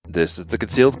This is the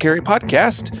Concealed Carry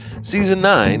Podcast, Season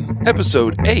 9,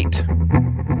 Episode 8.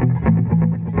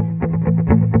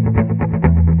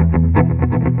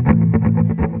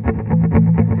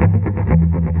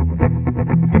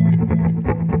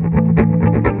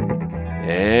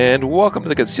 And welcome to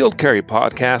the Concealed Carry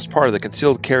Podcast, part of the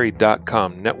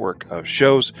concealedcarry.com network of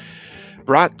shows,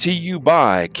 brought to you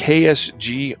by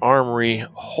KSG Armory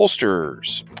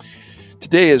Holsters.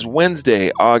 Today is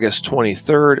Wednesday, August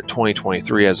 23rd,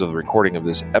 2023, as of the recording of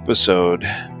this episode.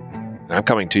 And I'm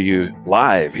coming to you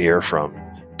live here from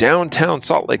downtown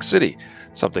Salt Lake City.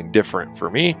 Something different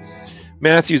for me.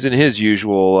 Matthew's in his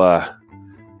usual,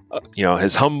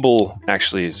 his humble,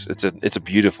 actually, it's a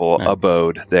beautiful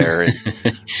abode there in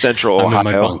central Ohio. I'm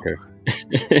in my bunker.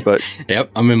 But yep,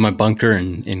 I'm in my bunker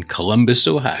in Columbus,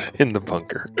 Ohio. In the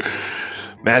bunker.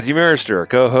 Matthew Maruster,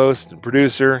 co-host and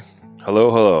producer.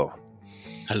 Hello, hello.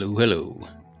 Hello, hello.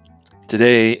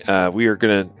 Today,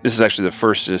 this is actually the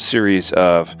first in a series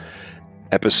of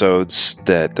episodes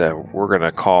that we're going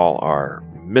to call our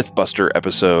Mythbuster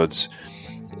episodes.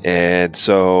 And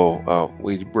so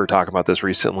we were talking about this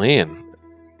recently, and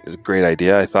it was a great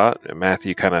idea, I thought.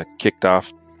 Matthew kind of kicked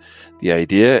off the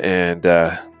idea and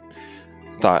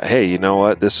thought, hey, you know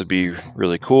what? This would be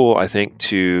really cool, I think,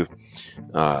 to,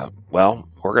 we're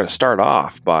going to start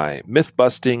off by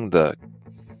myth-busting the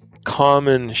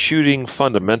common shooting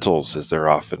fundamentals, as they're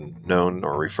often known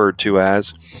or referred to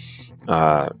as.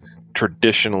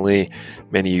 Traditionally,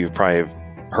 many of you probably have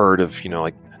heard of,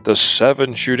 like the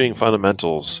 7 shooting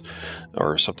fundamentals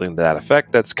or something to that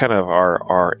effect. That's kind of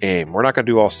our aim. We're not going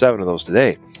to do all 7 of those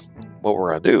today. What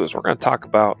we're going to do is we're going to talk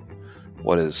about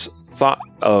what is thought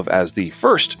of as the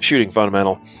first shooting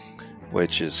fundamental,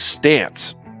 which is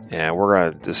stance. And we're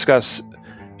going to discuss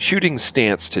shooting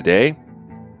stance today.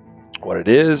 What it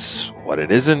is, what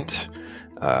it isn't,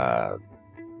 how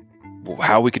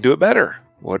we can do it better.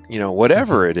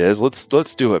 Whatever it is,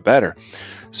 let's do it better.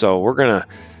 So we're gonna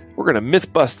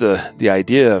myth bust the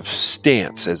idea of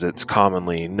stance as it's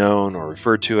commonly known or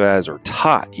referred to as, or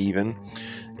taught even,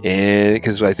 and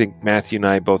because I think Matthew and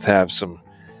I both have some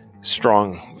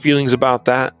strong feelings about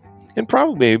that, and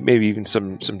probably maybe even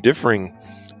some differing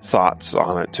thoughts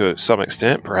on it to some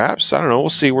extent, perhaps. I don't know.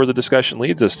 We'll see where the discussion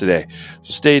leads us today.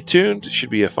 So stay tuned. It should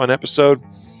be a fun episode.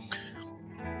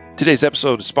 Today's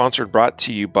episode is sponsored and brought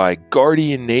to you by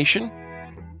Guardian Nation.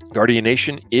 Guardian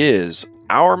Nation is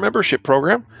our membership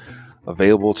program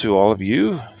available to all of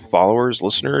you, followers,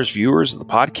 listeners, viewers of the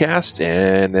podcast,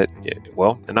 and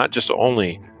not just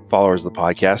only followers of the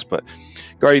podcast, but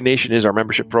Guardian Nation is our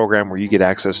membership program where you get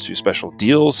access to special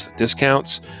deals,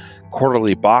 discounts,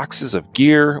 quarterly boxes of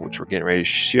gear, which we're getting ready to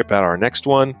ship out our next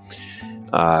one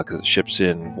because it ships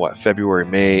in February,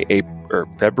 May,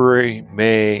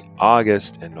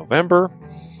 August, and November,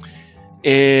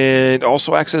 and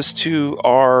also access to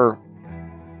our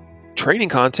training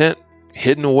content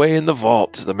hidden away in the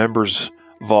vault, the members'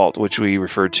 vault, which we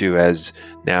refer to as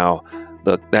now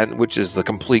which is the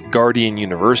complete Guardian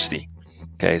University.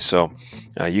 Okay, so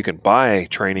you can buy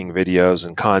training videos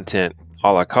and content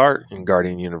a la carte in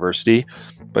Guardian University,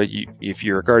 but if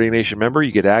you're a Guardian Nation member,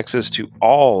 you get access to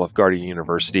all of Guardian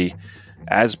University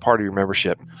as part of your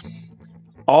membership.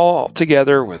 All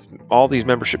together with all these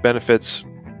membership benefits,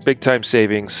 big time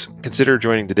savings. Consider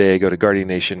joining today. Go to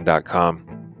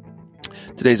guardiannation.com.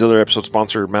 Today's other episode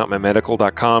sponsor,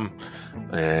 mythbuster.com,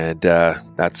 and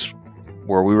that's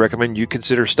where we recommend you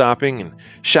consider stopping and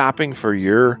shopping for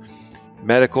your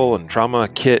medical and trauma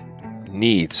kit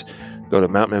needs. Go to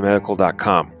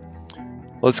mythbuster.com.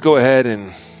 Let's go ahead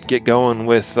and get going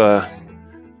with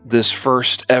this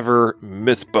first ever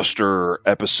Mythbuster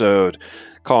episode,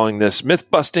 calling this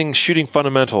Mythbusting Shooting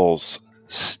Fundamentals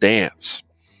Stance.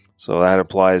 So that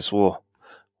implies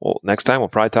next time we'll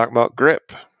probably talk about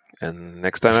grip, and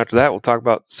next time after that we'll talk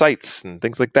about sights and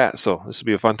things like that. So this will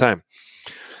be a fun time.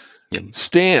 Yep.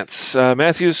 Stance,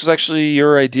 Matthew, this was actually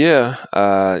your idea.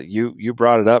 You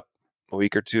brought it up a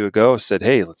week or two ago. Said,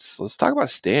 hey, let's talk about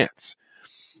stance,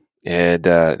 and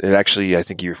it actually, I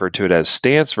think you referred to it as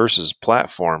stance versus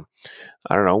platform.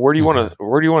 I don't know. Where do you want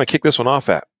to kick this one off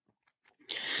at?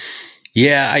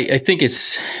 Yeah, I think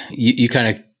it's you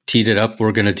kind of teed it up.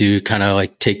 We're going to do kind of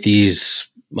like take these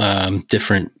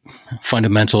different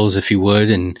fundamentals, if you would,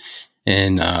 and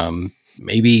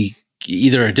maybe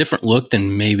either a different look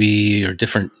than maybe, or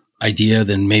different idea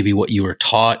than maybe what you were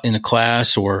taught in a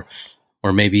class, or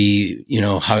maybe,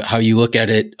 how you look at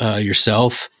it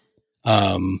yourself.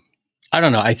 I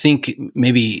don't know. I think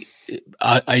maybe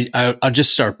I'll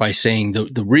just start by saying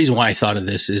the reason why I thought of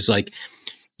this is like,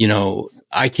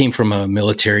 I came from a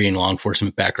military and law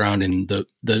enforcement background, and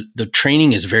the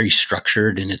training is very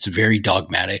structured and it's very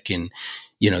dogmatic. And,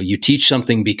 you teach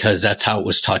something because that's how it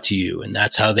was taught to you, and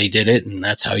that's how they did it, and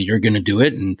that's how you're going to do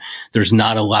it. And there's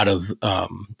not a lot of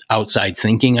outside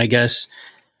thinking, I guess.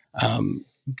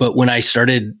 But when I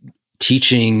started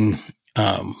teaching,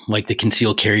 like the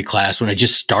concealed carry class, when I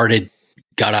just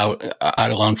got out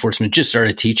of law enforcement, just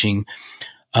started teaching,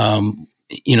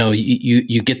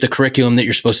 you get the curriculum that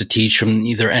you're supposed to teach from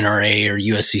either NRA or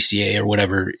USCCA or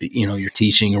whatever, you're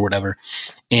teaching or whatever.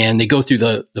 And they go through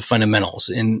the fundamentals,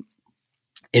 and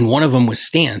one of them was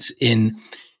stance. And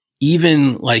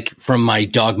even like from my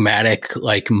dogmatic,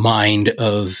 like mind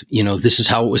of, this is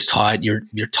how it was taught.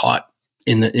 You're taught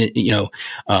in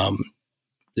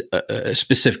a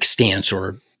specific stance,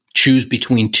 or choose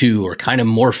between two, or kind of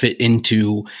morph it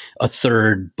into a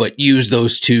third, but use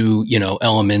those two,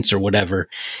 elements or whatever.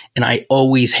 And I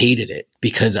always hated it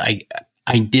because I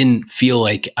didn't feel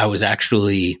like I was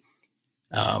actually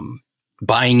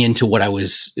buying into what I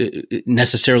was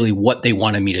necessarily what they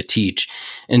wanted me to teach.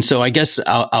 And so I guess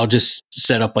I'll just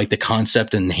set up like the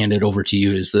concept and hand it over to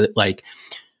you, is that like,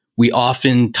 we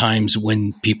oftentimes,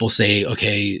 when people say,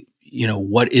 okay,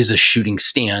 what is a shooting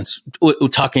stance? We're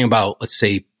talking about, let's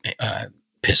say,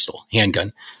 pistol,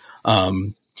 handgun.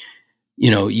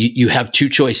 You have two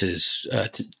choices.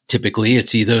 Typically,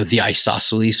 it's either the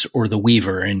isosceles or the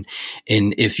weaver. And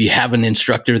if you have an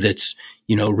instructor that's,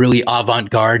 really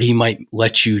avant-garde, he might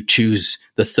let you choose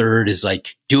the third, is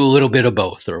like, do a little bit of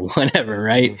both or whatever,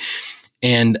 right?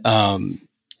 And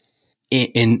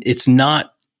it's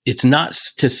not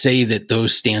to say that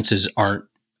those stances aren't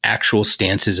actual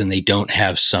stances and they don't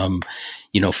have some,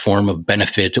 form of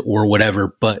benefit or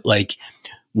whatever. But like,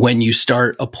 when you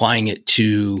start applying it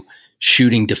to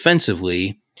shooting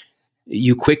defensively,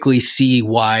 you quickly see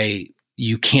why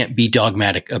you can't be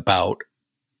dogmatic about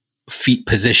feet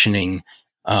positioning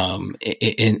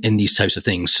in these types of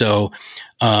things. So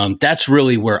that's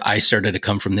really where I started to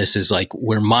come from. This is like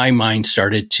where my mind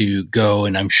started to go.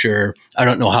 And I'm sure, I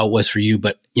don't know how it was for you,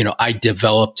 but, I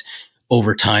developed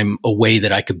over time a way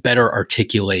that I could better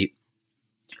articulate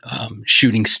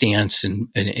shooting stance and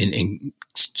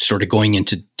sort of going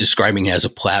into describing it as a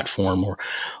platform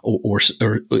or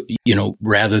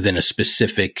rather than a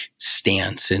specific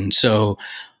stance. And so,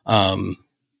 and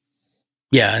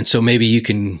so maybe you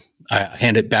can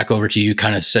hand it back over to you,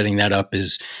 kind of setting that up.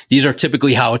 Is these are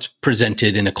typically how it's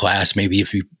presented in a class. Maybe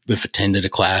if you've attended a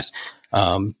class,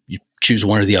 you choose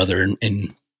one or the other.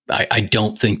 And I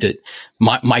don't think that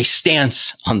my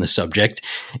stance on the subject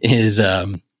is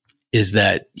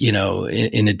that,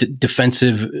 in a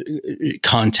defensive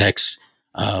context,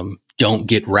 don't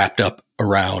get wrapped up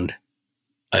around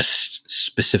a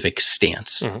specific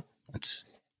stance. Mm-hmm.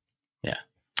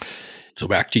 So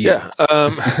back to you.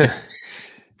 Yeah.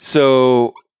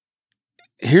 So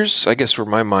here's, I guess, where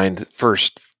my mind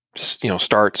first,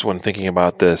 starts when thinking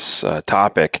about this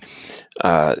topic.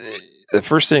 The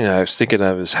first thing I was thinking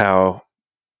of is how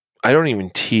I don't even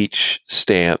teach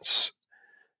stance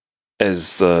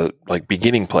as the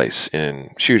beginning place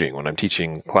in shooting when I'm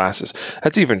teaching classes.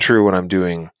 That's even true when I'm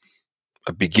doing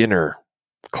a beginner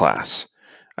class.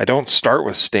 I don't start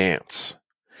with stance,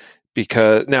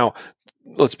 because now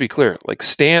let's be clear,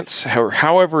 stance,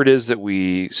 however it is that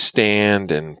we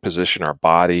stand and position our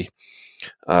body,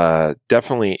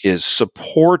 definitely is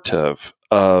supportive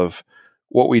of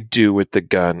what we do with the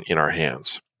gun in our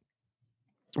hands.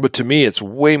 But to me, it's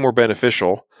way more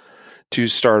beneficial to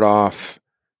start off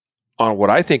on what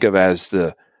I think of as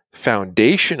the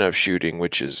foundation of shooting,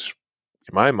 which is,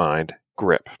 in my mind,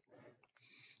 grip.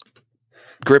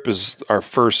 Grip is our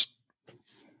first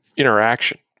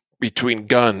interaction between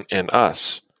gun and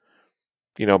us.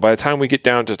 By the time we get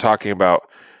down to talking about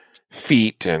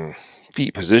feet and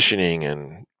feet positioning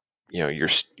and,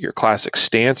 your classic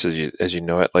stance as you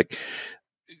know it,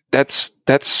 that's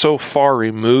so far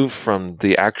removed from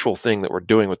the actual thing that we're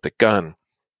doing with the gun.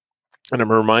 And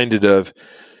I'm reminded of,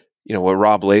 what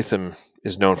Rob Latham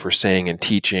is known for saying and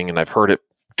teaching, and I've heard it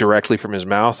directly from his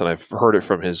mouth, and I've heard it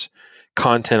from his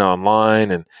content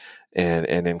online and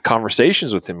in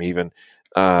conversations with him even.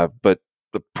 But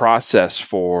the process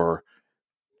for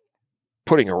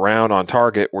putting a round on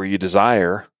target where you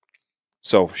desire,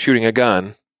 so shooting a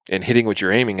gun and hitting what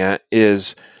you're aiming at,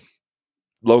 is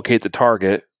locate the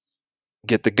target,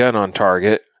 get the gun on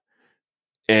target,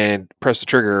 and press the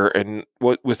trigger, and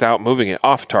without moving it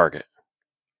off target,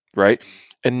 right?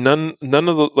 And none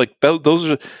of the those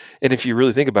are, and if you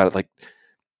really think about it,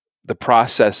 the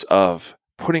process of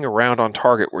putting a round on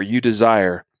target where you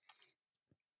desire,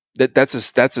 that's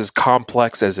as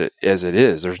complex as it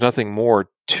is. There's nothing more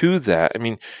to that. I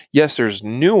mean, yes, there's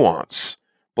nuance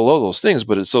below those things,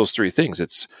 but it's those three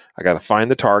things. I got to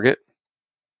find the target.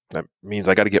 That means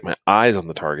I got to get my eyes on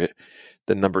the target.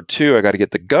 Then number two, I got to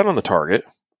get the gun on the target.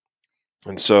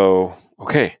 And so,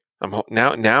 okay,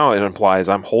 now it implies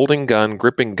I'm holding gun,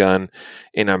 gripping gun,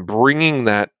 and I'm bringing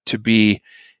that to be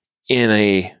in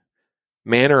a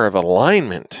manner of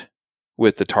alignment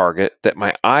with the target that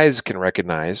my eyes can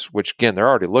recognize, which again, they're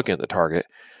already looking at the target,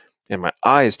 and my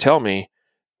eyes tell me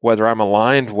whether I'm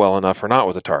aligned well enough or not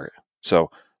with the target.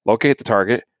 So locate the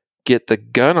target, get the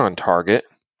gun on target,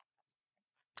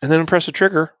 and then press the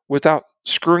trigger without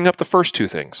screwing up the first two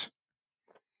things.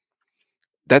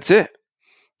 That's it.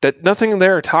 That nothing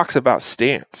there talks about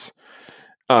stance.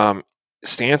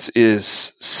 Stance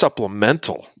is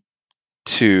supplemental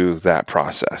to that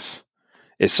process.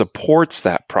 It supports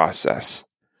that process.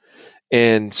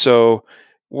 And so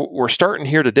we're starting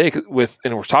here today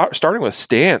starting with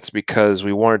stance because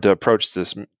we wanted to approach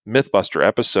this Mythbuster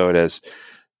episode as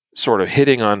sort of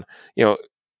hitting on,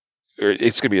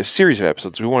 it's going to be a series of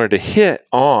episodes. We wanted to hit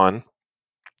on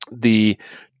the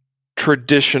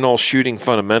traditional shooting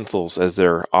fundamentals as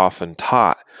they're often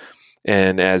taught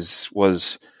and as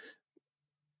was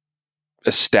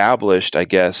established, I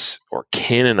guess, or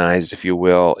canonized, if you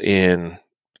will, in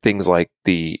things like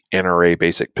the NRA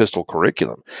basic pistol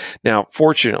curriculum. Now,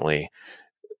 fortunately,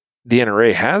 the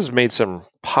NRA has made some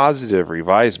positive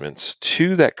revisements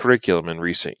to that curriculum in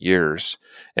recent years,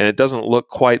 and it doesn't look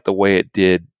quite the way it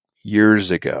did years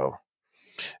ago,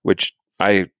 which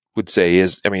I would say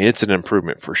it's an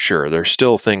improvement for sure. There's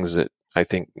still things that I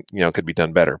think, could be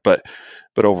done better, but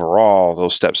overall,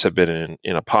 those steps have been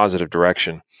in a positive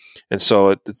direction. And so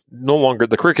it's no longer,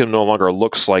 the curriculum no longer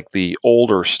looks like the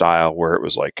older style where it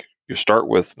was like, you start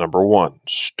with number 1,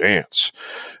 stance,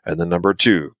 and then number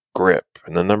 2, grip,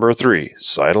 and then number 3,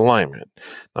 sight alignment,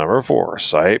 number 4,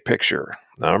 sight picture,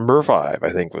 number 5, I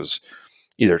think was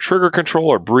either trigger control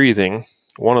or breathing,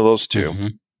 one of those two. Mm-hmm.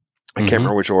 I can't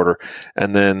remember which order.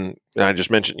 And then I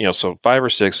just mentioned, so 5 or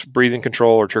 6, breathing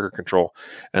control or trigger control.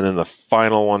 And then the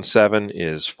final one, 7,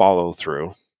 is follow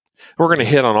through. We're going to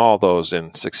hit on all those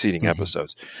in succeeding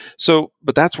episodes. So,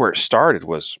 but that's where it started,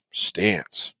 was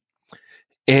stance.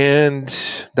 And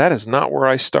that is not where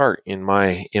I start in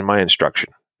my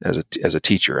instruction as a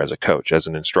teacher, as a coach, as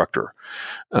an instructor,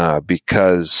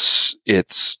 because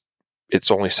it's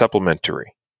only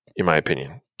supplementary, in my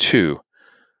opinion, to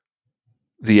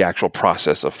the actual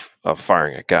process of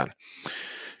firing a gun.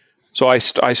 So I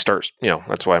start,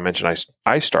 that's why I mentioned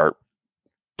I start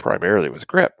primarily with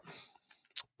grip.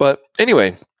 But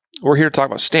anyway, we're here to talk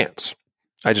about stance.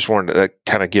 I just wanted to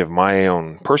kind of give my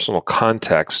own personal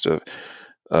context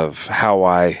of how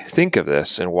I think of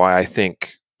this and why I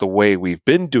think the way we've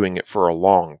been doing it for a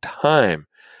long time,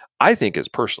 I think is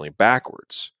personally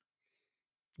backwards.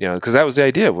 Because that was the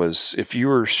idea, was if you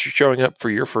were showing up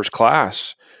for your first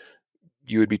class,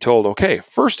 you would be told, okay,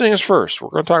 first thing is first, we're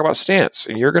going to talk about stance,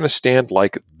 and you're going to stand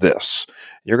like this.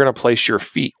 You're going to place your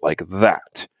feet like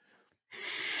that.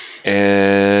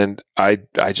 And I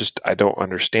don't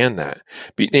understand that.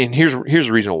 And here's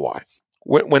the reason why.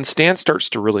 When stance starts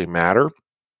to really matter,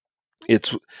 it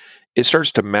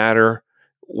starts to matter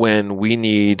when we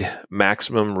need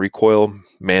maximum recoil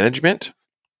management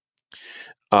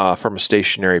from a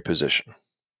stationary position.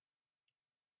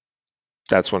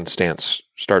 That's when stance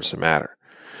starts to matter.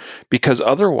 Because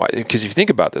if you think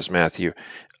about this, Matthew,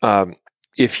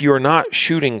 if you're not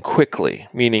shooting quickly,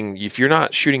 meaning if you're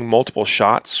not shooting multiple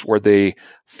shots where they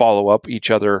follow up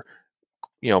each other,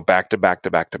 back to back to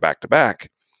back to back to back,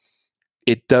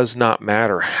 it does not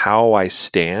matter how I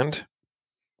stand.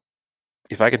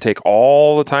 If I can take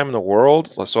all the time in the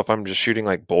world, so if I'm just shooting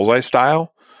like bullseye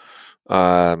style,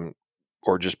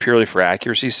 or just purely for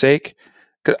accuracy's sake,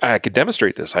 I could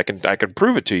demonstrate this. I could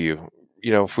prove it to you.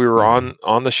 If we were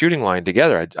on the shooting line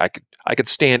together, I could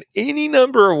stand any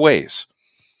number of ways,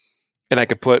 and I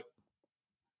could put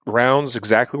rounds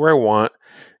exactly where I want,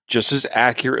 just as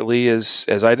accurately as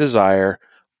I desire,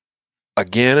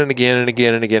 again and again and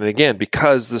again and again and again,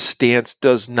 because the stance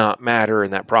does not matter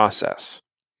in that process.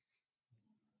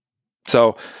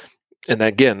 So, and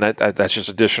again, that's just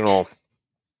additional,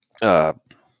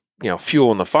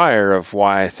 fuel in the fire of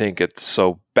why I think it's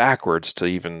so backwards to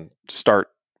even start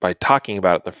by talking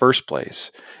about it in the first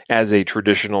place as a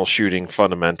traditional shooting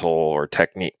fundamental or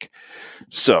technique.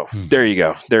 So there you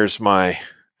go. There's my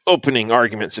opening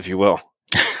arguments, if you will.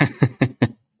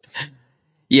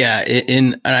 Yeah.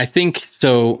 And I think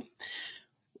so.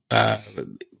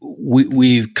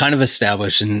 We've kind of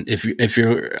established, and if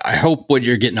you're, I hope what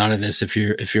you're getting out of this, if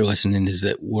you're listening, is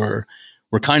that we're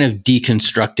kind of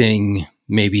deconstructing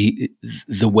maybe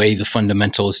the way the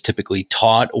fundamental is typically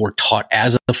taught, or taught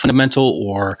as a fundamental,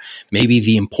 or maybe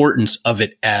the importance of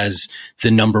it as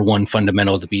the number one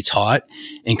fundamental to be taught,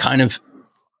 and kind of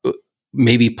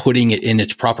maybe putting it in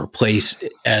its proper place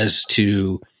as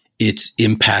to its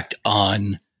impact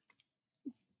on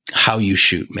how you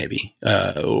shoot, maybe,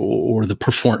 or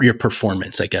your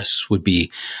performance, I guess, would be.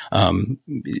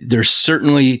 There's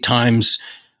certainly times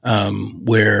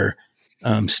where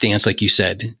stance, like you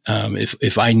said,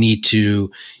 if I need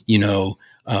to,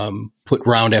 put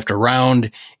round after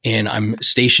round and I'm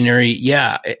stationary,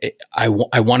 I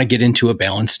want to get into a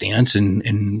balanced stance,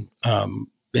 and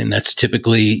that's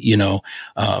typically,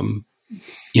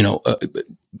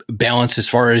 balance as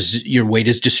far as your weight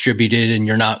is distributed and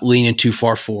you're not leaning too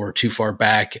far forward, too far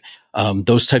back.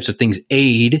 Those types of things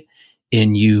aid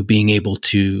in you being able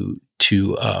to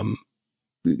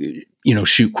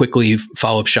shoot quickly,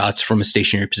 follow-up shots from a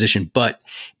stationary position. But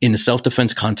in a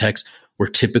self-defense context, we're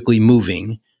typically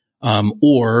moving,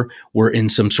 or we're in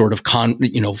some sort of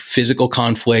physical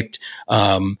conflict.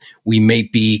 We may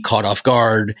be caught off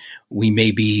guard. We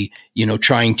may be,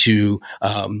 trying to,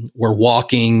 we're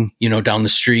walking, down the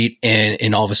street,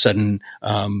 and all of a sudden,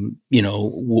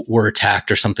 we're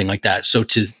attacked or something like that. So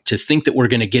to think that we're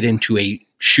going to get into a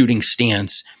shooting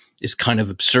stance is kind of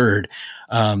absurd.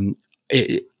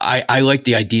 I like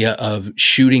the idea of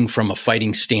shooting from a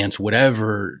fighting stance,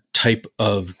 whatever type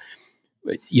of,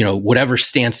 whatever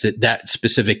stance that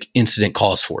specific incident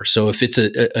calls for. So if it's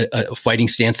a fighting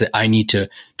stance that I need to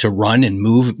run and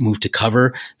move to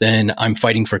cover, then I'm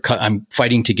fighting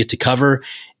to get to cover,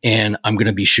 and I'm going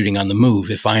to be shooting on the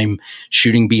move. If I'm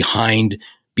shooting behind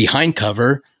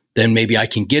cover, then maybe I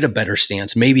can get a better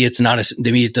stance. Maybe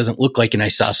maybe it doesn't look like an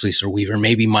isosceles or weaver.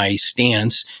 Maybe my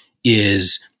stance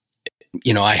is,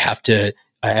 I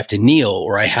have to kneel,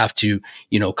 or I have to,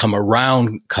 come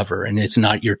around cover, and it's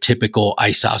not your typical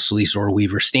isosceles or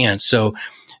weaver stance. So,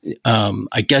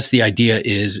 I guess the idea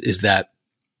is that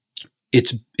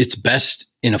it's best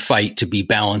in a fight to be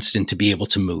balanced and to be able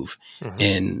to move. Mm-hmm.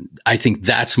 And I think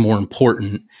that's more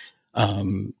important,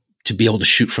 to be able to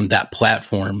shoot from that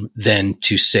platform than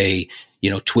to say,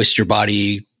 twist your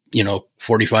body,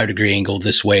 45-degree angle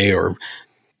this way, or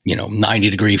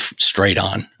 90-degree straight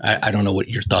on. I don't know what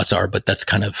your thoughts are, but that's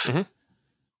kind of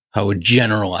how I would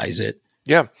generalize it.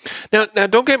 Yeah. Now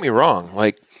don't get me wrong.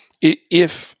 Like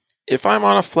if I'm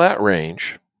on a flat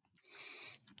range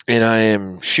and I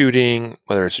am shooting,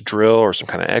 whether it's a drill or some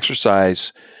kind of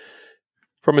exercise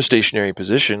from a stationary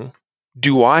position,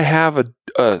 do I have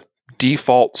a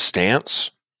default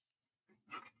stance?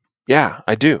 Yeah,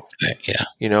 I do. Yeah.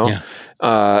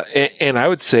 And I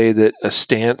would say that a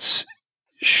stance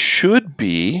should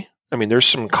be, there's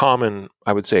some common,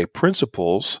 I would say,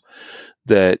 principles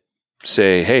that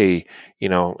say, hey,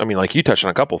 like you touched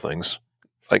on a couple things.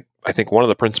 Like, I think one of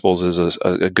the principles is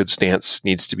a good stance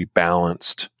needs to be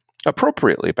balanced,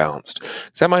 appropriately balanced.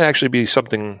 So that might actually be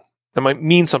something, that might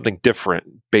mean something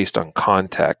different based on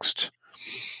context.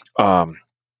 By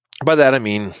that,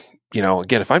 again,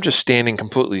 if I'm just standing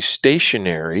completely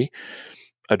stationary,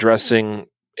 addressing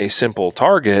a simple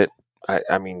target,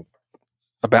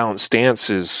 a balanced stance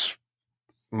is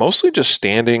mostly just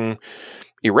standing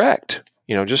erect,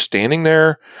 just standing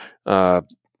there.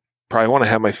 Probably want to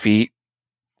have my feet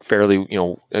fairly,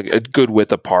 a good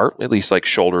width apart, at least like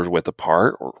shoulders width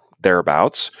apart or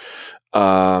thereabouts.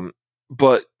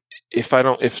 But if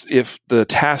the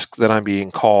task that I'm being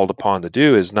called upon to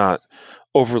do is not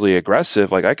overly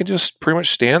aggressive, like I can just pretty much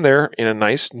stand there in a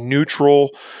nice neutral,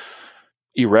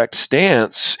 erect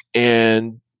stance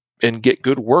and get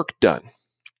good work done.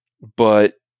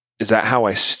 But is that how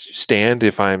I stand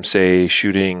if I'm, say,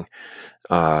 shooting,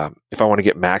 if I want to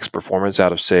get max performance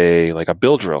out of, say, like a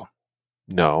bill drill?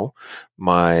 No.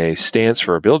 My stance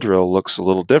for a bill drill looks a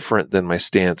little different than my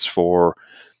stance for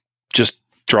just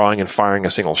drawing and firing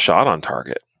a single shot on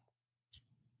target.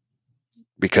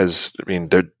 Because,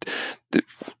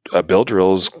 a bill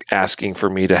drill is asking for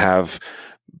me to have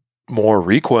more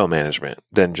recoil management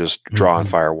than just draw and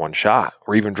fire one shot,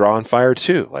 or even draw and fire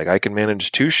two. Like, I can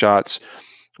manage two shots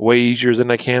way easier than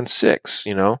I can six,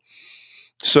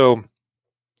 So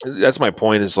that's my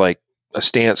point, is like a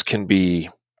stance can be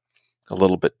a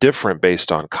little bit different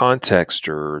based on context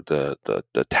or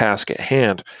the task at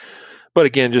hand. But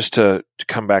again, just to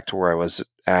come back to where I was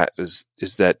at is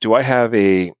that, do I have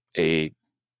a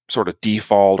sort of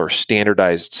default or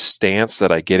standardized stance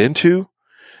that I get into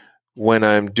when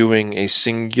I'm doing a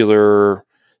singular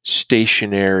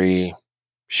stationary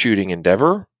shooting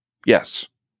endeavor? Yes.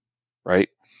 Right.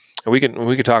 And we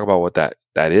can talk about what that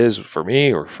is for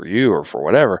me or for you or for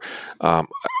whatever.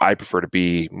 I prefer to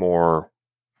be more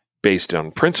based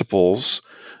on principles,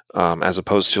 as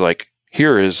opposed to like,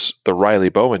 here is the Riley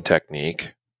Bowman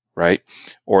technique, right?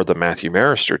 Or the Matthew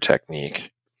Maruster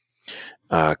technique.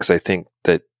 Because I think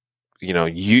that,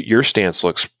 your stance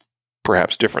looks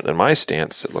perhaps different than my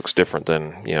stance. It looks different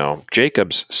than,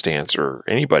 Jacob's stance or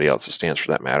anybody else's stance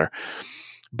for that matter.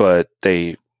 But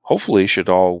they hopefully should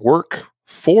all work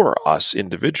for us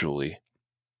individually.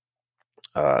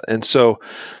 And so,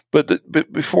 but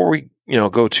before we,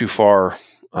 go too far,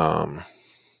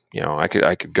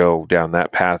 I could go down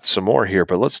that path some more here,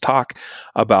 but let's talk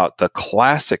about the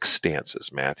classic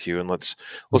stances, Matthew, and let's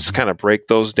kind of break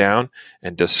those down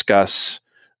and discuss,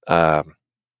 kind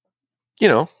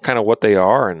of what they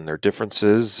are and their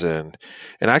differences. And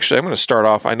actually, I'm going to start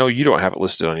off. I know you don't have it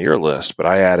listed on your list, but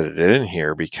I added it in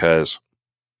here because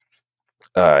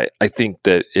I think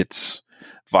that it's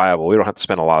viable. We don't have to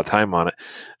spend a lot of time on it,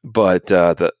 but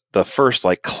the first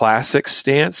like classic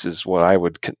stance is what I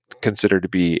would consider to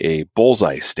be a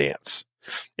bullseye stance.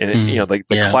 And like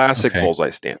the classic bullseye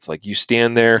stance, like you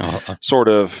stand there, sort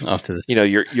of,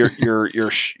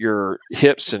 your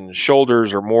hips and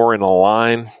shoulders are more in a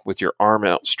line with your arm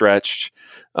outstretched,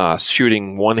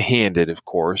 shooting one-handed, of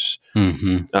course.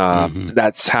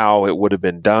 That's how it would have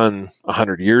been done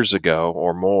 100 years ago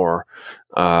or more,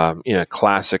 in a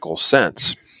classical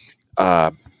sense.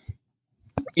 And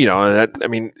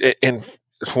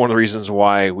it's one of the reasons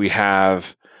why we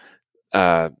have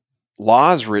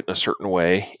laws written a certain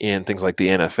way in things like the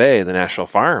NFA, the National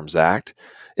Firearms Act,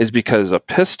 is because a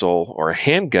pistol or a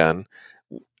handgun,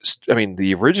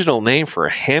 the original name for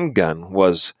a handgun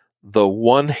was the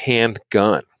one-hand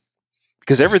gun,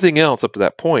 because everything else up to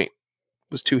that point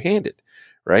was two-handed,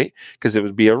 right? Because it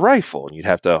would be a rifle, and you'd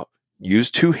have to use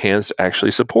two hands to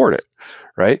actually support it,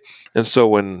 right? And so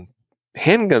when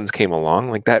handguns came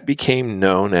along, like that became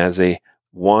known as a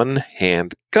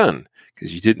one-hand gun,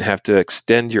 because you didn't have to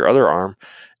extend your other arm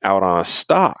out on a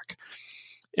stock.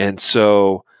 And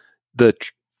so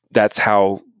that's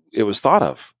how it was thought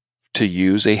of, to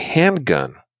use a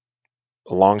handgun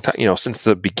a long time, since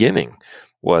the beginning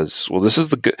was, well, this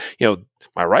is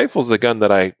my rifle's the gun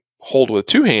that I hold with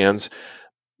two hands.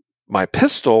 My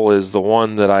pistol is the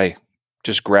one that I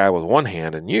just grab with one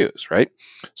hand and use, right?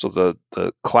 So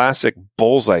the classic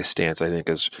bullseye stance, I think,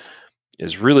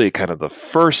 is really kind of the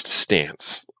first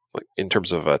stance, like in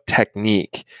terms of a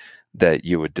technique that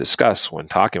you would discuss when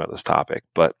talking about this topic.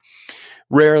 But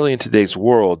rarely in today's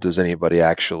world does anybody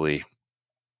actually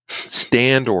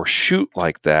stand or shoot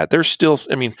like that. There's still,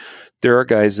 there are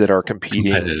guys that are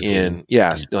competing in,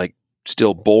 like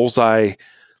still bullseye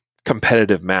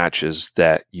competitive matches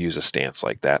that use a stance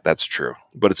like that. That's true.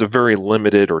 But it's a very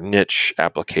limited or niche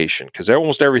application, because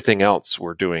almost everything else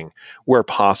we're doing where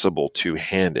possible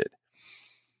two-handed.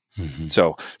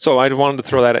 So I wanted to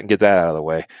throw that and get that out of the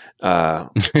way.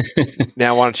 Now,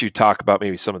 why don't you talk about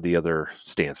maybe some of the other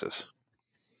stances?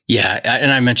 Yeah,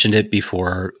 and I mentioned it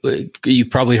before. You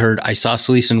probably heard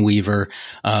isosceles and Weaver,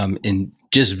 and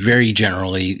just very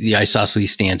generally, the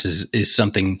isosceles stance is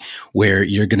something where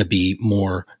you're going to be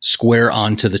more square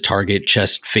onto the target,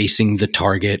 chest facing the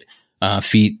target,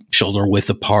 feet shoulder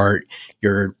width apart.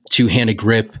 Your two-handed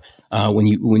grip. When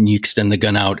you extend the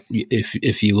gun out,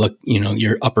 if you look,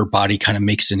 your upper body kind of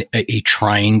makes a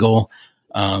triangle,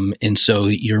 and so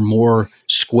you're more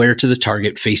square to the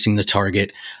target, facing the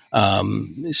target.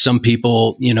 Some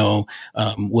people,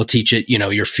 will teach it.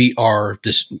 Your feet are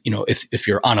this. If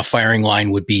you're on a firing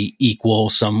line, would be equal.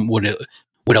 Some would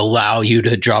allow you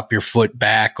to drop your foot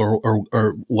back or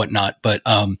whatnot. But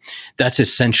that's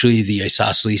essentially the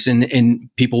isosceles. And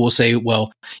people will say,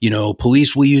 well,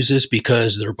 police will use this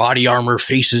because their body armor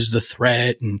faces the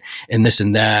threat and this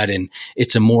and that. And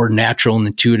it's a more natural and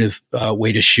intuitive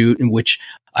way to shoot, in which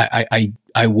I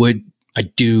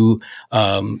do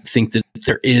think that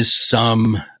there is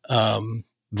some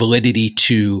validity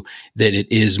to that. It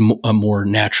is a more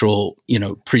natural,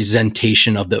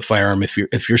 presentation of the firearm.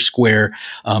 If you're square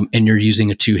and you're using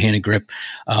a two-handed grip,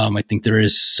 I think there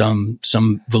is some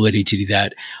validity to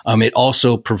that. It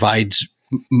also provides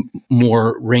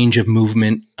more range of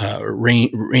movement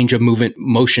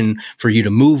motion for you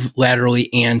to move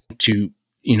laterally and to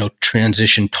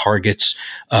transition targets,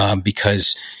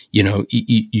 because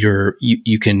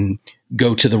you can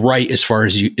go to the right as far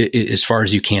as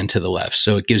you can to the left.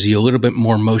 So it gives you a little bit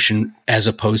more motion, as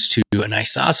opposed to an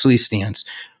isosceles stance,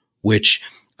 which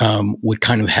would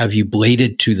kind of have you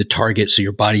bladed to the target, so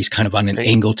your body's kind of on an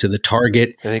angle to the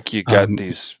target. I think you got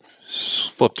these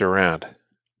flipped around.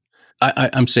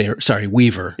 I'm sorry,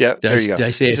 weaver. Yeah, there you go. Did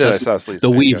I say You said isosceles? isosceles. The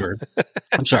There you go. weaver.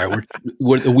 I'm sorry,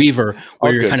 we're the weaver, where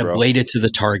All you're good, kind of bro. bladed to the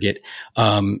target,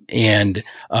 so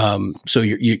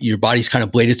your body's kind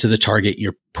of bladed to the target.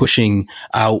 You're pushing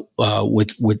out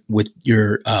with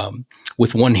your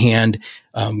with one hand.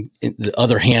 In the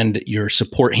other hand, your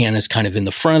support hand is kind of in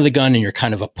the front of the gun, and you're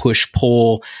kind of a push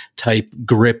pull type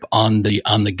grip on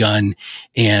the gun,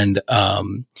 and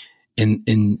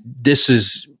this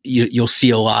is you'll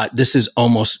see a lot. This is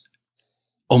almost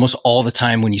all the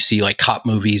time when you see like cop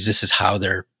movies. This is how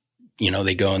they're,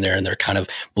 they go in there and they're kind of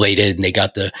bladed and they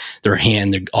got their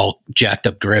hand, they're all jacked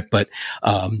up grip. But,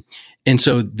 and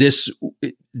so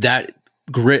that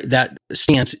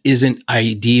stance isn't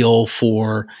ideal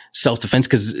for self-defense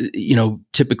because,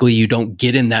 typically you don't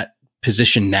get in that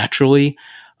position naturally.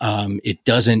 It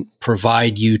doesn't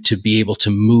provide you to be able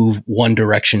to move one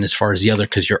direction as far as the other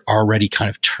because you're already kind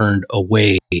of turned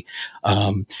away.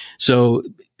 So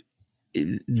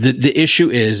the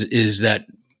issue is that,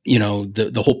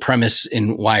 the whole premise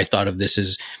and why I thought of this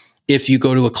is if you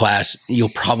go to a class, you'll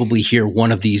probably hear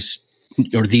one of these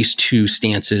or these two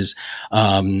stances.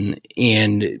 And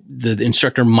the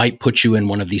instructor might put you in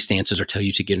one of these stances or tell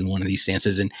you to get in one of these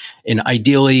stances. And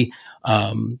ideally,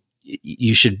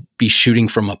 you should be shooting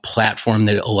from a platform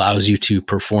that allows you to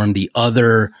perform the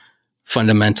other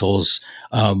fundamentals,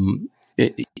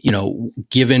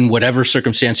 given whatever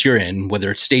circumstance you're in,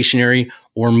 whether it's stationary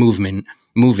or moving,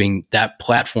 that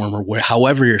platform or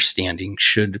however you're standing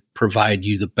should provide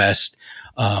you the best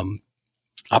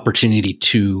opportunity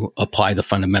to apply the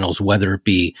fundamentals, whether it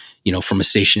be, from a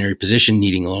stationary position,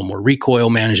 needing a little more recoil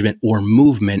management, or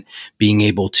movement, being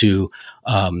able to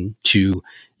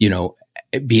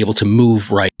be able to move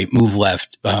right, move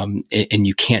left. And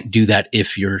you can't do that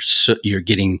if you're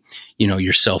getting,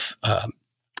 yourself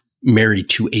married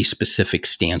to a specific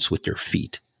stance with your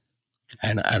feet.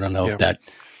 And I don't know if that.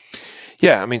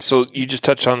 Yeah. I mean, so you just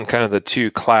touched on kind of the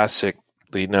two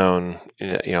classically known,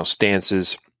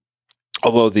 stances,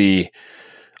 although the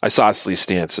isosceles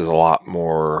stance is a lot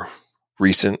more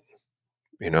recent,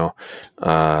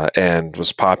 and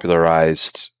was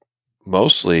popularized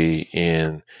mostly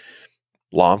in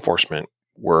law enforcement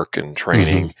work and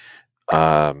training.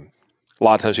 Mm-hmm. A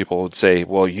lot of times people would say,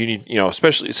 well, you need,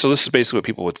 especially, so this is basically what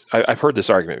people would, I've heard this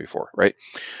argument before, right?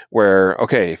 Where,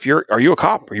 okay, are you a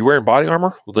cop? Are you wearing body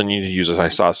armor? Well, then you need to use an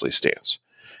isosceles stance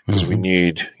because we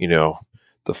need,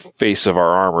 the face of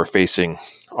our armor facing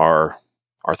our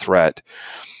threat,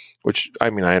 which,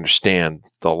 I mean, I understand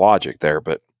the logic there,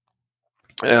 but,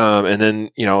 and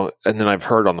then I've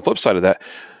heard on the flip side of that,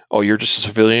 oh, you're just a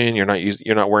civilian.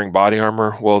 You're not wearing body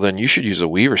armor. Well, then you should use a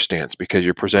weaver stance because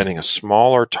you're presenting a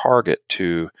smaller target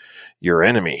to your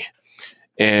enemy.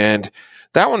 And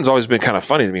that one's always been kind of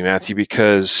funny to me, Matthew,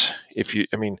 because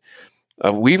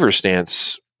a weaver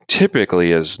stance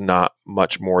typically is not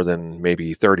much more than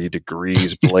maybe 30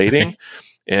 degrees blading.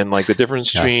 And like the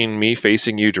difference between me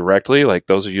facing you directly, like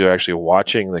those of you actually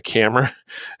watching the camera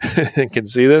can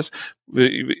see this,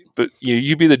 but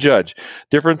you be the judge.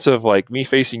 Difference of like me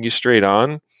facing you straight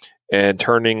on and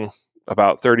turning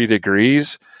about 30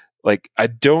 degrees, like I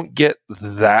don't get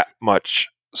that much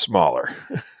smaller.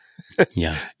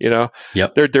 Yeah.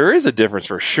 Yep. There is a difference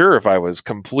for sure. If I was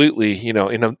completely,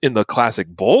 in the classic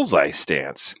bullseye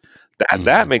stance,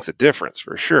 that makes a difference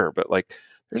for sure. But like,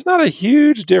 there's not a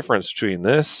huge difference between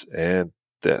this and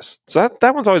this. So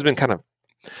that one's always been kind of,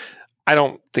 I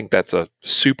don't think that's a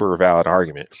super valid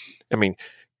argument. I mean,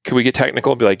 could we get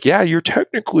technical and be like, yeah, you're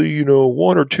technically,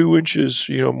 1 or 2 inches,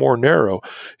 more narrow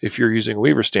if you're using a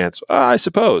weaver stance? I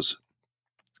suppose.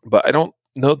 But I don't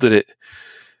know that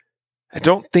I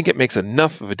don't think it makes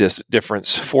enough of a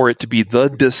difference for it to be the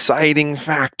deciding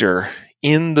factor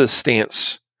in the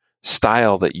stance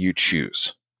style that you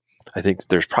choose. I think that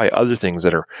there's probably other things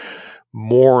that are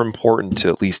more important to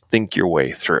at least think your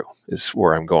way through is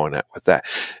where I'm going at with that.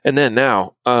 And then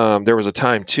now, there was a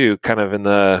time too, kind of in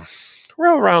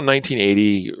around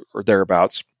 1980 or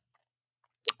thereabouts,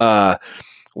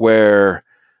 where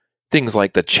things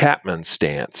like the Chapman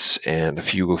stance and a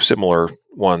few similar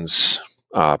ones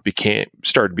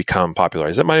started to become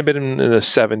popularized. That might have been in the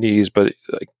 70s, but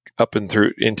like up and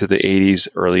through into the 80s,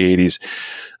 early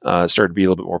 80s, started to be a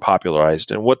little bit more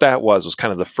popularized. And what that was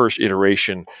kind of the first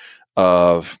iteration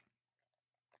of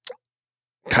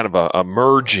kind of a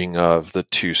merging of the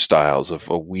two styles of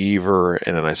a weaver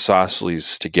and an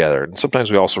isosceles together. And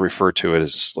sometimes we also refer to it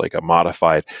as like a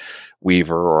modified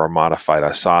weaver or a modified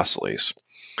isosceles.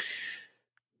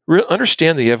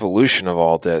 Understand the evolution of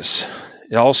all this.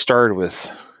 It all started with,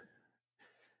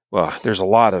 well, there's a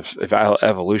lot of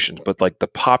evolutions, but like the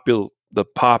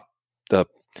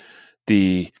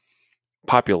the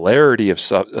popularity of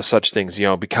such things,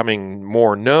 becoming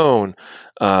more known.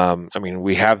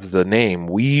 We have the name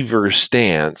Weaver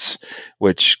stance,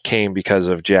 which came because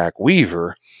of Jack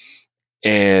Weaver.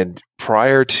 And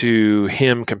prior to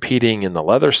him competing in the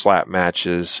leather slap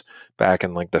matches back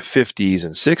in like the 50s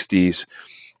and 60s,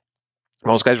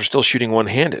 most guys were still shooting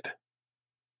one-handed.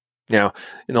 Now,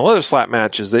 in the leather slap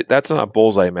matches, that's not a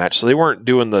bullseye match, so they weren't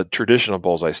doing the traditional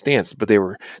bullseye stance, but they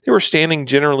were standing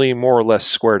generally more or less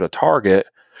square to target,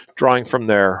 drawing from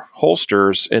their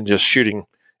holsters and just shooting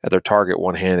at their target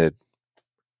one-handed.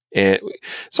 And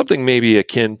something maybe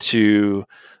akin to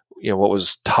what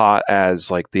was taught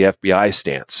as like the FBI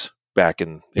stance back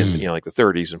in like the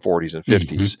 30s and 40s and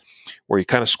 50s, where you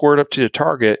kind of squared up to the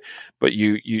target, but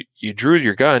you drew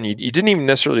your gun. You didn't even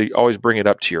necessarily always bring it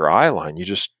up to your eye line. You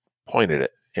just pointed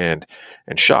it and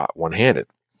shot one-handed,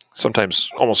 sometimes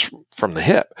almost from the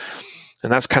hip.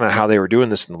 And that's kind of how they were doing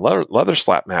this in the leather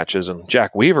slap matches. And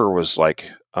Jack Weaver was like,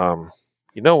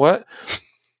 you know what?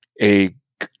 A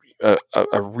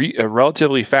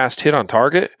relatively fast hit on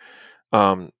target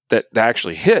that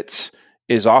actually hits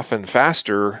is often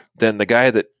faster than the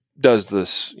guy that does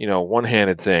this,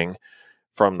 one-handed thing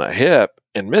from the hip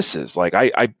and misses. Like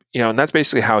and that's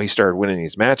basically how he started winning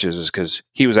these matches, is because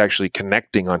he was actually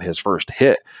connecting on his first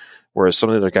hit, whereas some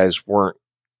of the other guys weren't,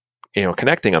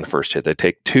 connecting on the first hit. They'd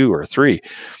take 2 or 3,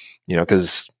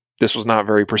 because this was not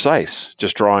very precise,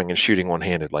 just drawing and shooting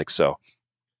one-handed like so.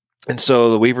 And so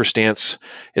the Weaver stance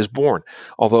is born.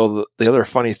 Although the other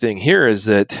funny thing here is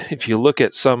that if you look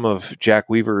at some of Jack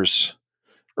Weaver's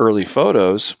early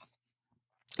photos,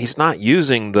 he's not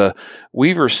using the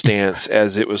Weaver stance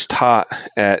as it was taught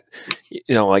at,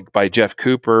 like by Jeff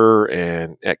Cooper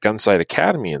and at Gunsight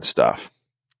Academy and stuff.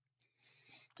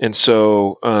 And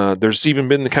so there's even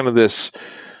been kind of this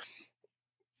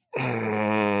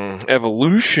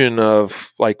evolution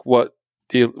of like what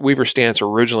the Weaver stance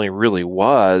originally really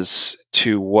was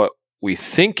to what we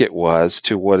think it was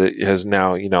to what it has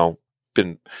now,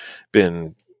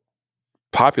 been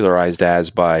popularized as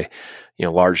by,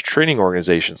 large training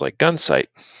organizations like Gunsight.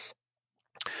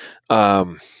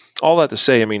 All that to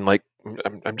say, I'm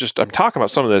talking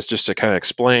about some of this just to kind of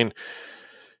explain,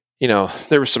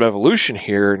 there was some evolution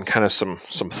here and kind of some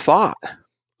thought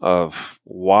of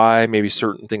why maybe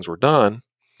certain things were done.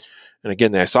 And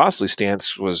again, the isosceles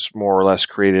stance was more or less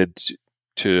created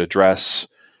to address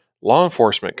law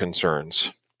enforcement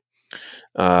concerns.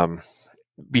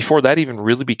 Before that even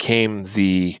really became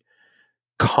the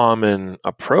common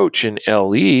approach in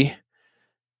LE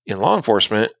in law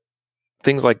enforcement,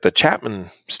 things like the Chapman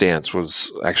stance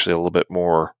was actually a little bit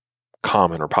more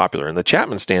common or popular. And the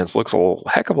Chapman stance looks a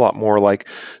heck of a lot more like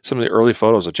some of the early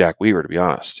photos of Jack Weaver, to be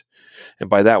honest. And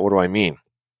by that, what do I mean?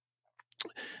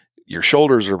 Your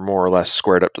shoulders are more or less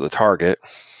squared up to the target.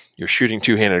 You're shooting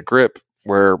two-handed grip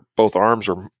where both arms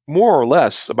are more or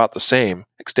less about the same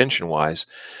extension-wise,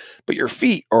 but your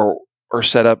feet are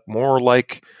set up more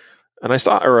like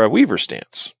a Weaver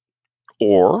stance.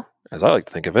 Or, as I like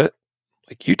to think of it,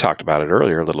 like you talked about it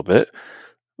earlier a little bit,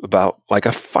 about like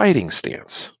a fighting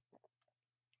stance.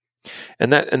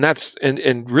 And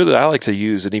really I like to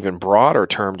use an even broader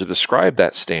term to describe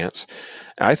that stance.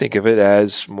 I think of it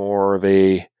as more of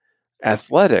a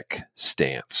athletic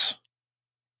stance,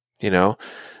 because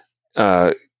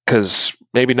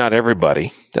maybe not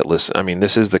everybody that listen.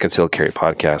 This is the Concealed Carry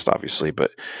podcast, obviously, but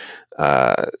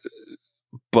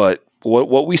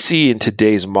what we see in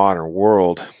today's modern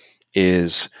world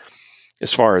is,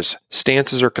 as far as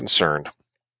stances are concerned,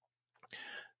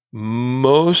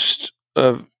 most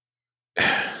of,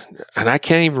 and I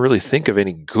can't even really think of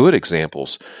any good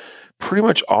examples, pretty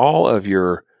much all of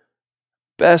your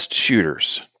best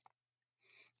shooters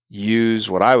use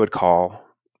what I would call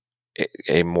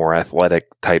a more athletic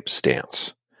type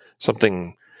stance.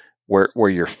 Something where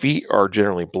your feet are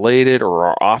generally bladed or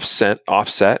are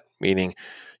offset, meaning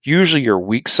usually your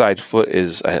weak side foot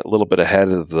is a little bit ahead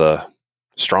of the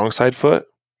strong side foot.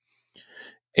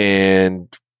 And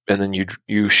then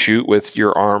you shoot with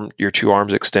your two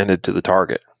arms extended to the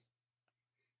target,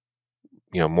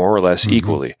 more or less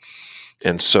equally.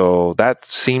 And so that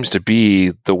seems to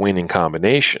be the winning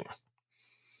combination.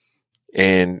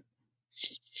 And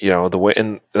the way,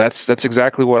 and that's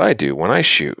exactly what I do when I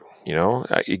shoot.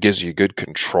 It gives you good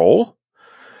control,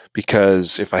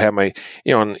 because if I have my,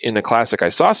 in the classic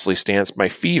isosceles stance, my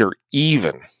feet are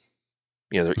even.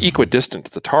 They're equidistant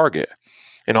to the target,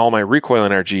 and all my recoil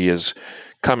energy is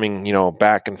coming,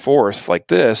 back and forth like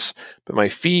this, but my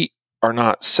feet are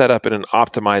not set up in an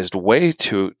optimized way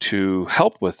to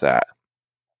help with that,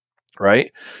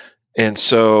 right? And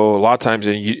so a lot of times,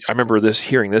 I remember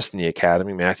hearing this in the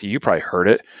academy, Matthew, you probably heard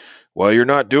it. Well, you're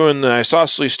not doing the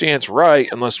isosceles stance right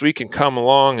unless we can come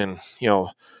along and,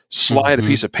 slide a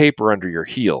piece of paper under your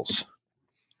heels.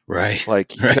 Right.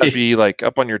 Like you gotta be like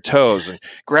up on your toes and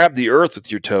grab the earth with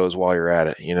your toes while you're at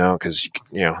it, because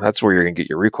that's where you're gonna get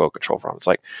your recoil control from. It's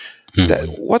like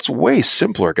that. What's way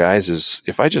simpler, guys, is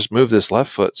if I just move this left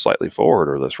foot slightly forward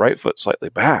or this right foot slightly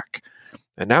back,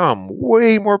 and now I'm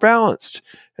way more balanced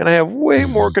and I have way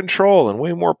more control and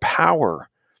way more power,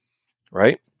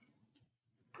 right?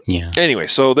 Yeah. Anyway,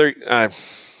 so I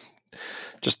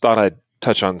just thought I'd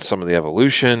touch on some of the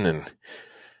evolution and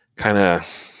kind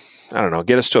of, I don't know,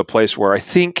 get us to a place where I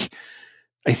think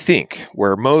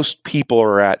where most people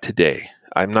are at today.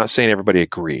 I'm not saying everybody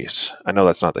agrees. I know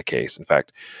that's not the case. In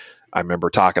fact, I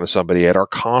remember talking to somebody at our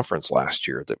conference last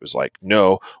year that was like,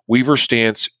 no, Weaver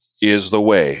stance is the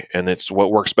way, and it's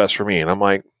what works best for me. And I'm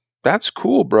like, that's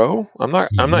cool, bro. I'm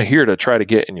not here to try to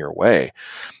get in your way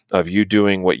of you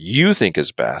doing what you think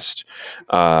is best.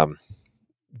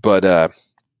 But I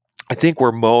think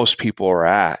where most people are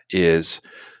at is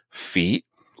feet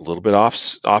a little bit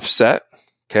offset.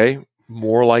 Okay.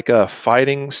 More like a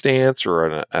fighting stance or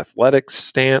an athletic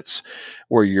stance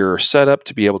where you're set up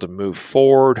to be able to move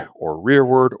forward or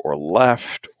rearward or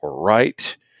left or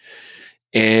right.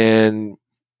 And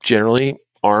generally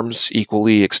arms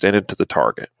equally extended to the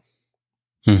target.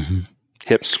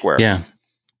 Hips square. Yeah.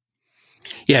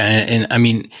 Yeah. And I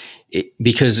mean,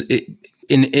 because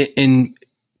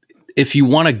if you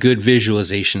want a good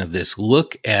visualization of this,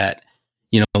 look at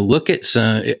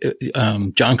some,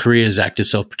 John Correa's active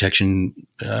self-protection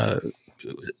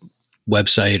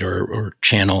website or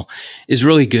channel is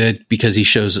really good because he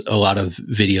shows a lot of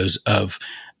videos of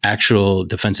actual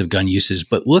defensive gun uses.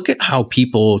 But look at how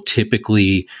people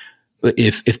typically,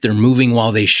 if they're moving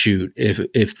while they shoot,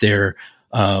 if they're,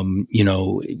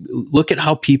 look at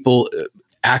how people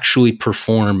actually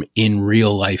perform in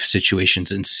real life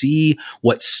situations and see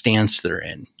what stance they're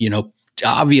in.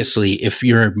 Obviously, if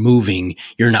you're moving,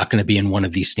 you're not going to be in one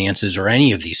of these stances or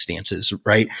any of these stances,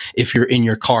 right? If you're in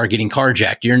your car getting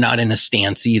carjacked, you're not in a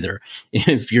stance either.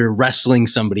 If you're wrestling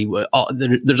somebody,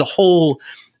 there's a whole,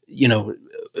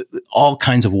 all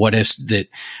kinds of what ifs that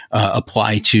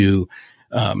apply to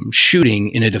shooting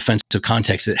in a defensive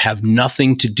context that have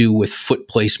nothing to do with foot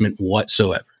placement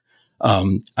whatsoever.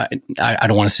 I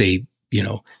don't want to say,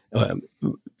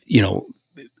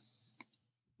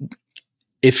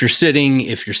 if you're sitting,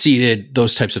 if you're seated,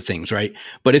 those types of things, right?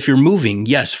 But if you're moving,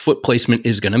 yes, foot placement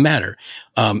is going to matter.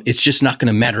 It's just not going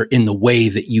to matter in the way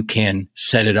that you can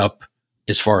set it up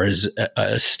as far as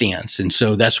a stance. And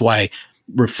so that's why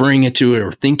referring it to it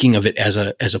or thinking of it as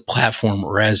a platform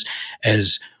or as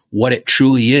what it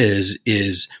truly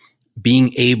is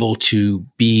being able to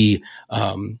be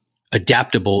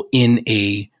adaptable in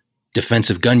a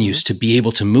defensive gun use, to be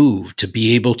able to move, to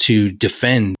be able to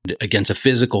defend against a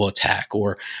physical attack,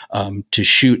 or to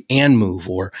shoot and move,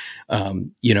 or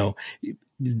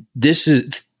this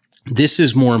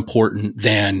is more important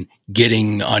than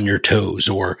getting on your toes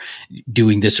or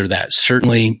doing this or that.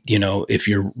 Certainly, if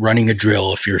you're running a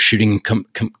drill, if you're shooting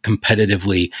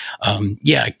competitively,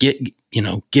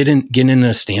 get in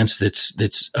a stance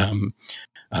that's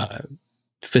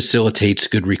facilitates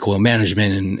good recoil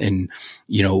management and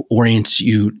orients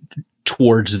you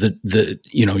towards the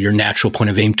your natural point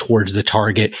of aim towards the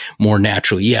target more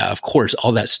naturally. Yeah, of course,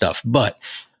 all that stuff. But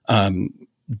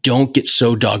don't get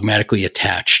so dogmatically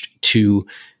attached to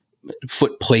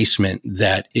foot placement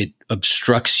that it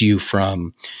obstructs you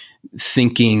from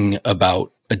thinking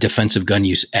about a defensive gun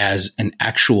use as an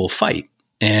actual fight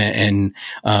and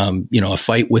a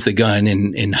fight with a gun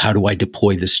and how do I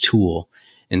deploy this tool.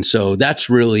 And so that's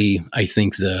really, I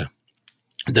think, the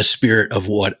spirit of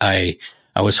what I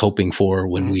was hoping for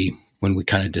when we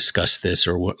kind of discussed this,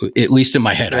 or at least in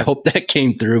my head. I hope that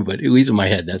came through, but at least in my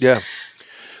head, that's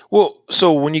Well,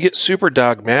 so when you get super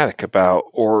dogmatic about,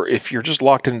 or if you're just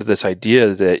locked into this idea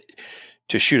that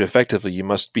to shoot effectively, you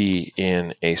must be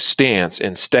in a stance,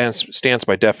 and stance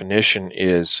by definition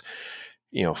is,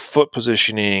 foot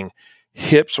positioning,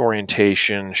 hips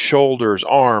orientation, shoulders,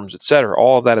 arms, etc.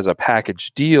 All of that is a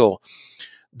package deal.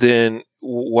 Then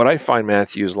what I find,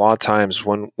 Matthew, is a lot of times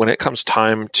when it comes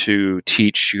time to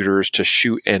teach shooters to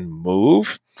shoot and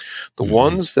move, the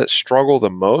ones that struggle the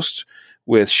most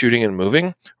with shooting and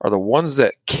moving are the ones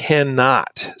that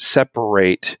cannot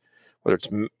separate, whether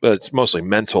it's mostly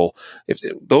mental,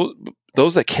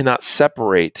 those that cannot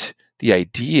separate the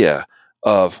idea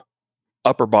of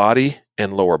upper body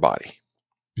and lower body.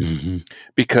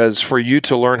 Because for you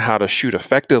to learn how to shoot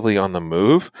effectively on the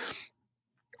move,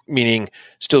 meaning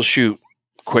still shoot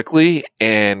quickly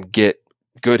and get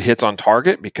good hits on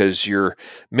target because you're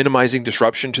minimizing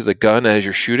disruption to the gun as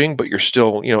you're shooting, but you're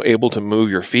still, able to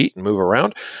move your feet and move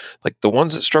around. Like the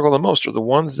ones that struggle the most are the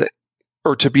ones that,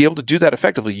 or to be able to do that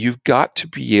effectively, you've got to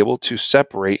be able to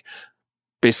separate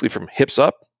basically from hips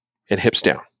up and hips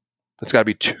down. That's got to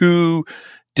be two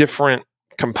different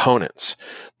components,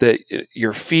 that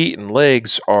your feet and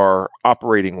legs are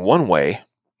operating one way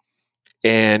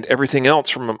and everything else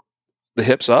from the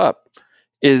hips up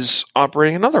is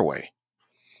operating another way.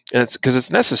 And it's because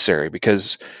it's necessary,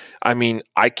 because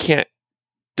I can't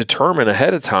determine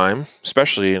ahead of time,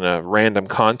 especially in a random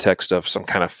context of some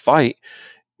kind of fight,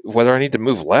 whether I need to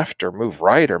move left or move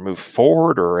right or move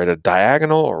forward or at a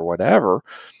diagonal or whatever,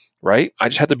 right? I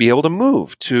just have to be able to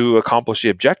move to accomplish the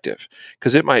objective,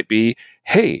 because it might be,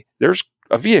 hey, there's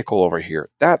a vehicle over here.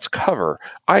 That's cover.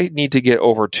 I need to get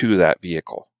over to that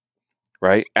vehicle,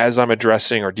 right? As I'm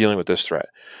addressing or dealing with this threat.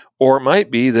 Or it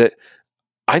might be that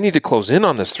I need to close in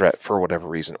on this threat for whatever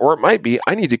reason. Or it might be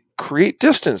I need to create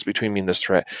distance between me and this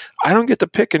threat. I don't get to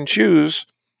pick and choose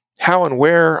how and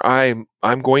where I'm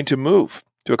going to move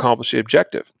to accomplish the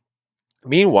objective.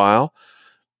 Meanwhile,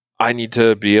 I need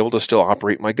to be able to still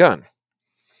operate my gun.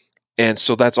 And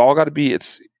so that's all got to be,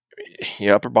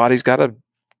 your upper body's got to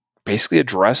basically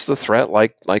address the threat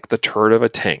like the turret of a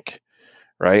tank,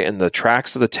 right? And the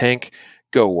tracks of the tank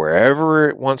go wherever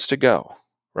it wants to go,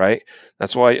 right?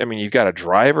 That's why, you've got a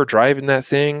driver driving that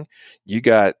thing. You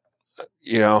got,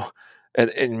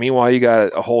 and meanwhile, you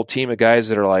got a whole team of guys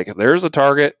that are like, there's a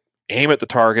target, aim at the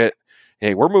target.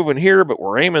 Hey, we're moving here, but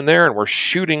we're aiming there and we're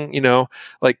shooting,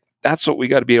 like that's what we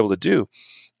got to be able to do.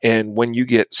 And when you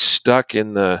get stuck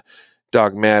in the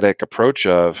dogmatic approach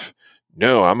of,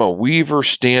 no, I'm a Weaver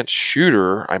stance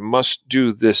shooter, I must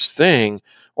do this thing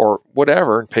or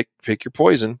whatever, and pick your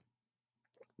poison,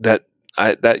 that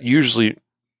usually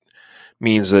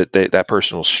means that that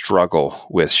person will struggle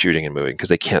with shooting and moving because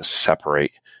they can't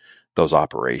separate those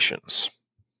operations.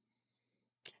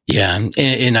 Yeah,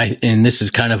 and this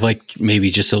is kind of like maybe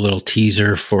just a little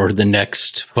teaser for the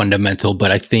next fundamental,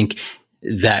 but I think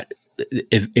that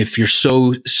if you're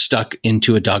so stuck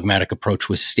into a dogmatic approach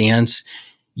with stance,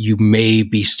 you may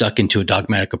be stuck into a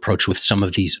dogmatic approach with some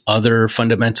of these other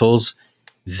fundamentals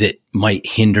that might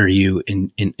hinder you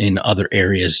in other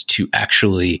areas to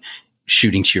actually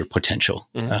shooting to your potential.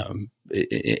 Mm-hmm.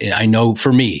 I know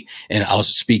for me, and I'll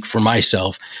speak for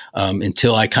myself,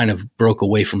 until I kind of broke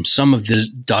away from some of the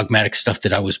dogmatic stuff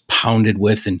that I was pounded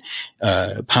with and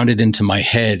pounded into my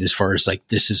head as far as like,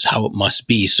 this is how it must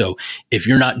be. So if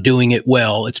you're not doing it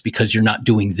well, it's because you're not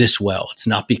doing this well. It's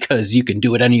not because you can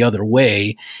do it any other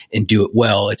way and do it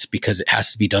well. It's because it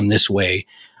has to be done this way.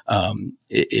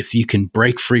 If you can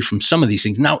break free from some of these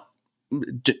things. Now,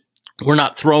 we're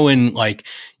not throwing like,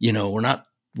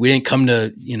 we didn't come to,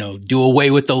 do away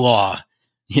with the law.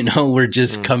 We're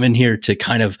just coming here to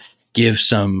kind of give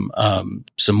some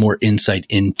more insight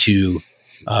into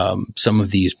some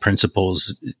of these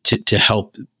principles to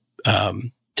help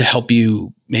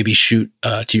you maybe shoot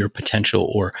to your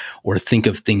potential or think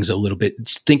of things a little bit.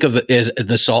 Think of it as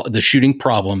the shooting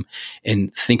problem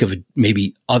and think of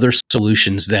maybe other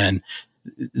solutions than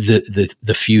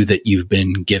the few that you've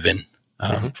been given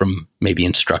from maybe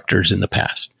instructors in the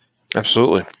past.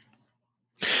 Absolutely.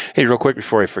 Hey, real quick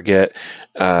before I forget,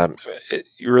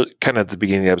 you're kind of at the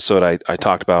beginning of the episode, I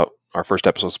talked about our first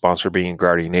episode sponsor being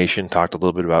Guardian Nation, talked a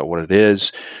little bit about what it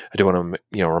is. I do want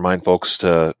to remind folks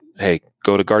to, hey,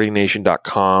 go to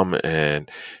guardiannation.com and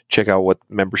check out what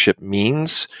membership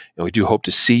means. And we do hope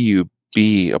to see you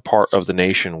be a part of the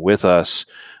nation with us.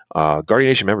 Guardian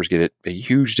Nation members get a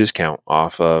huge discount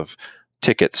off of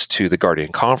tickets to the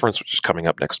Guardian Conference, which is coming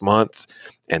up next month.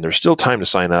 And there's still time to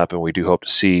sign up, and we do hope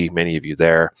to see many of you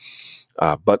there.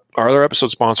 But our other episode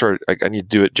sponsor, I need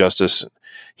to do it justice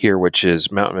here, which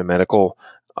is Mountain Man Medical.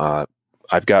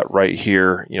 I've got right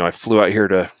here, I flew out here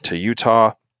to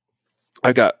Utah.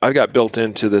 I've got built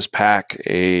into this pack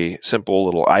a simple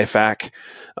little IFAK.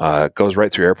 Goes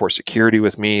right through airport security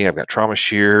with me. I've got trauma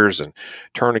shears and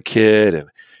tourniquet and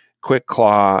quick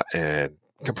claw and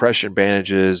compression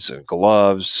bandages and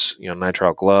gloves,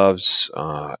 nitrile gloves,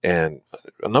 and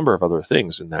a number of other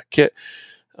things in that kit.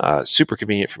 Super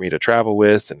convenient for me to travel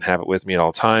with and have it with me at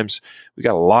all times. We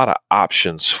got a lot of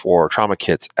options for trauma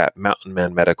kits at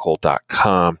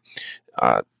mountainmanmedical.com.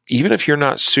 Even if you're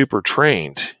not super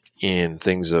trained in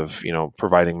things of,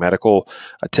 providing medical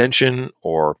attention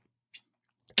or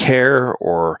care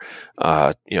or,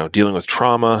 dealing with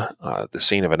trauma, the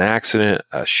scene of an accident,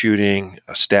 a shooting,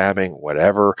 a stabbing,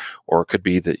 whatever, or it could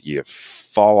be that you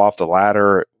fall off the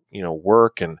ladder,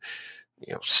 work and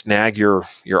snag your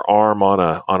arm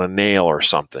on a nail or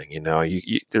something.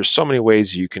 There's so many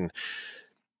ways you can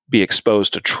be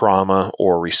exposed to trauma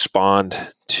or respond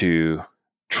to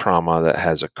trauma that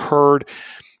has occurred,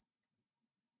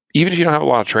 even if you don't have a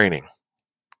lot of training.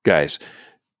 Guys,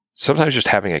 sometimes just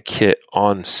having a kit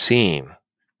on scene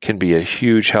can be a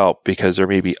huge help, because there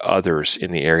may be others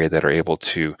in the area that are able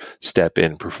to step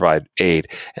in, provide aid,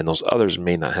 and those others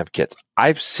may not have kits.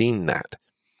 I've seen that.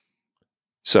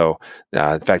 So,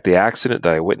 in fact, the accident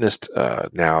that I witnessed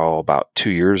now about 2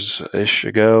 years-ish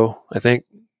ago, I think,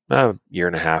 a year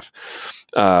and a half,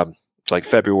 it's like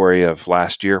February of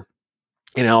last year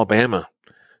in Alabama,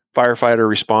 firefighter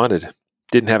responded,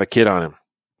 didn't have a kit on him.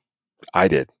 I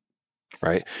did.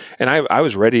 Right. And I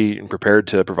was ready and prepared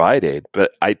to provide aid,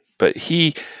 but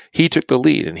he took the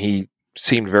lead, and he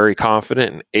seemed very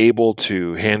confident and able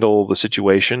to handle the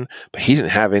situation, but he didn't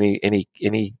have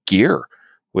any gear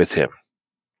with him.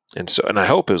 And I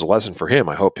hope it was a lesson for him.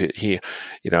 I hope he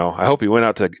went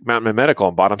out to Mountain Medical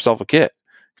and bought himself a kit,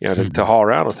 to haul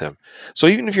around with him. So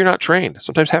even if you're not trained,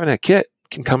 sometimes having a kit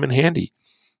can come in handy.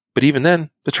 But even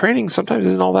then, the training sometimes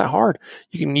isn't all that hard.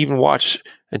 You can even watch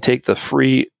and take the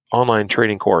free online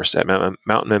training course at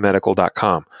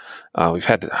mountainandmedical.com. We've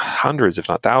had hundreds, if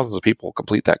not thousands, of people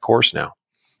complete that course now,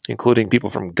 including people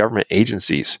from government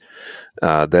agencies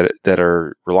that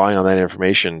are relying on that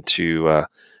information to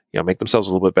make themselves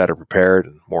a little bit better prepared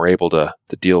and more able to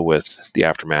deal with the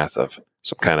aftermath of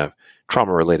some kind of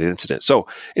trauma-related incident. So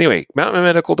anyway,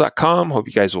 mountainandmedical.com. Hope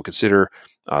you guys will consider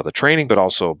the training, but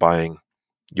also buying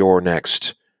your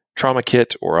next trauma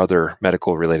kit or other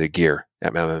medical-related gear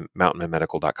at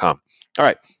mountainandmedical.com. All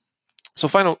right. So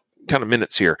final kind of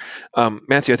minutes here.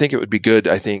 Matthew, I think it would be good,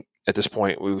 at this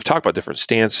point, we've talked about different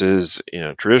stances,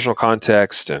 traditional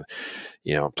context, and,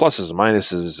 pluses and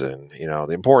minuses, and,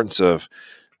 the importance of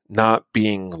not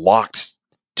being locked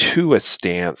to a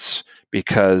stance,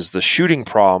 because the shooting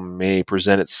problem may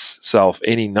present itself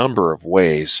any number of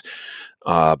ways.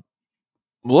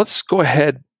 Let's go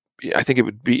ahead. I think it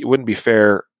wouldn't be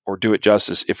fair or do it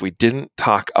justice if we didn't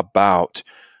talk about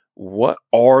what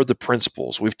are the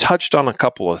principles. We've touched on a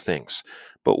couple of things,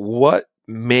 but what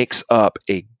makes up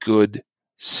a good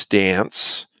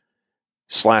stance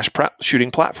 /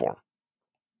 shooting platform?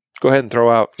 Go ahead and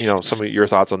throw out, some of your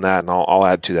thoughts on that, and I'll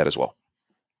add to that as well.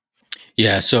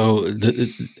 Yeah. So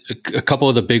a couple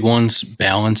of the big ones: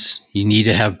 balance. You need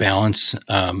to have balance.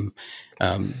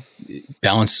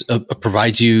 Balance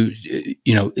provides you,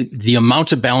 the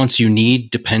amount of balance you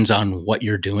need depends on what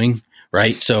you're doing,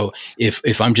 right? So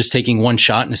if I'm just taking one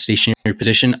shot in a stationary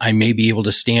position, I may be able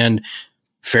to stand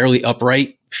fairly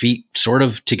upright, feet sort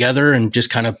of together, and just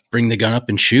kind of bring the gun up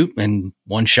and shoot, and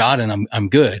one shot, and I'm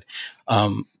good.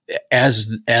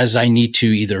 As I need to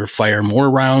either fire more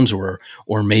rounds or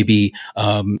maybe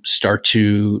start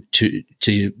to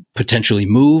potentially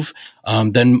move,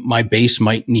 then my base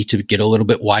might need to get a little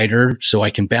bit wider so I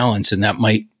can balance, and that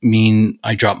might mean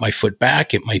I drop my foot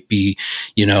back. It might be,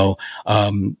 either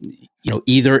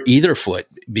foot,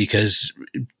 because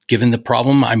given the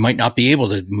problem, I might not be able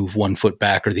to move one foot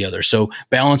back or the other. So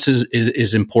balance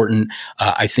is important.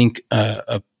 I think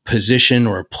a position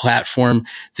or a platform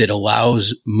that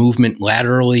allows movement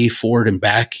laterally forward and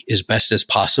back as best as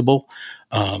possible.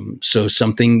 So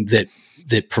something that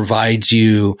provides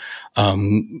you,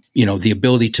 the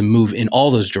ability to move in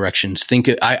all those directions.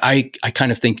 I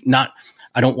kind of think not.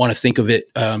 I don't want to think of it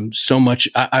so much.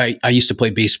 I used to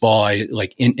play baseball. I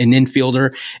like an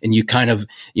infielder, and you kind of,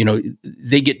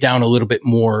 they get down a little bit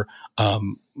more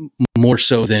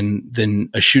so than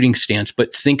a shooting stance.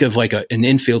 But think of like an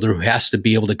infielder who has to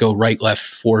be able to go right, left,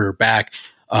 forward, or back.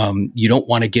 You don't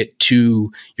want to get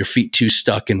your feet too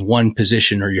stuck in one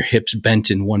position or your hips bent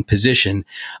in one position,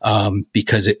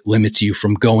 because it limits you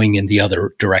from going in the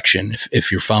other direction.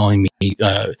 If you're following me,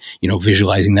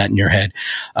 visualizing that in your head.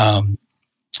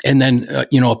 And then,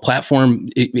 a platform,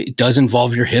 it does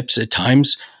involve your hips at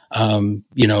times,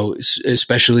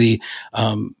 especially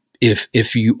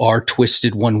if you are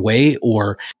twisted one way,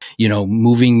 or,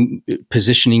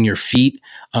 positioning your feet.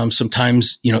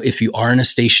 Sometimes, if you are in a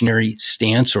stationary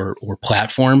stance or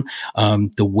platform,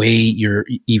 the way your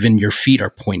feet are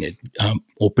pointed,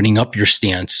 opening up your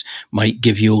stance might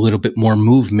give you a little bit more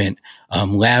movement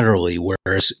laterally,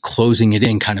 whereas closing it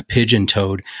in kind of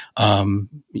pigeon-toed,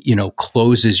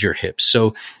 closes your hips.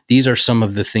 So these are some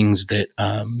of the things that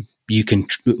you can,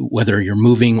 whether you're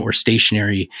moving or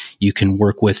stationary, you can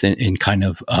work with and kind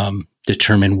of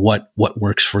determine what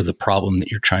works for the problem that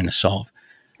you're trying to solve.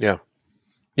 Yeah.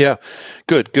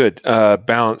 Good.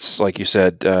 Balance, like you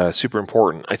said, super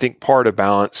important. I think part of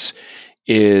balance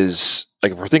is,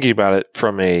 like, if we're thinking about it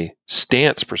from a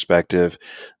stance perspective,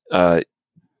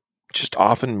 just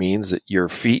often means that your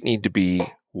feet need to be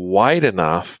wide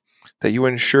enough that you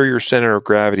ensure your center of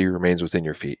gravity remains within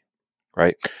your feet,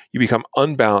 right? You become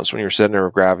unbalanced when your center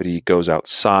of gravity goes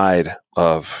outside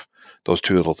of those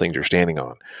two little things you're standing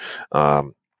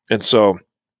on. And so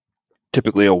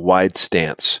typically a wide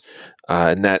stance,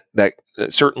 and that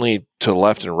certainly to the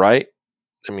left and right.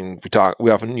 I mean,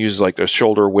 we often use like the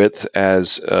shoulder width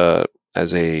as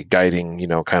a guiding,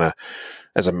 kind of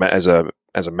as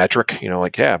a metric,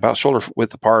 like, yeah, about shoulder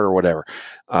width apart or whatever.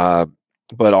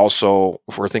 But also,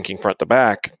 if we're thinking front to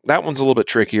back, that one's a little bit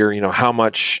trickier. How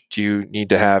much do you need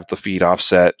to have the feet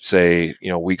offset, say,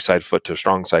 weak side foot to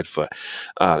strong side foot?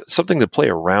 Something to play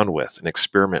around with and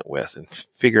experiment with and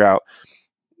figure out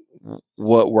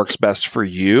what works best for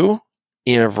you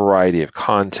in a variety of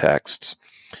contexts.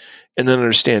 And then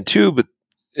understand too,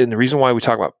 and the reason why we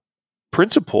talk about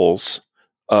principles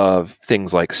of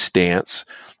things like stance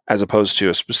as opposed to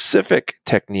a specific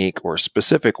technique or a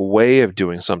specific way of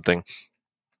doing something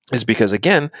is because,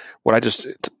 again, what I just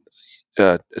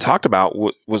talked about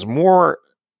was more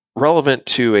relevant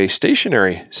to a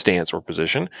stationary stance or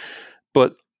position,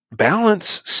 but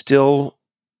balance still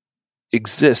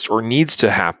exists or needs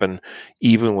to happen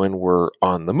even when we're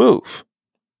on the move,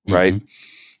 right? Mm-hmm.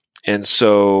 And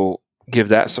so give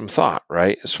that some thought,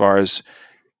 right? As far as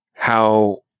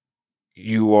how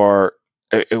you are,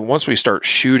 once we start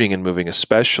shooting and moving,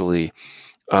 especially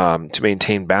to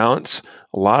maintain balance,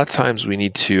 a lot of times we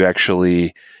need to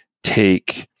actually a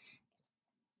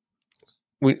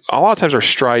lot of times our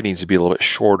stride needs to be a little bit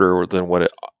shorter than what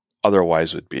it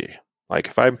otherwise would be.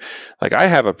 Like I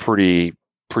have a pretty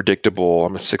predictable,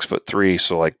 I'm a 6'3",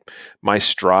 so like my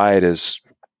stride is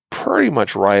pretty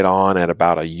much right on at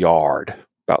about a yard,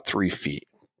 about 3 feet.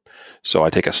 So I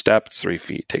take a step, it's 3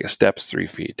 feet, take a step, it's 3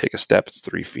 feet, take a step, it's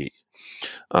 3 feet.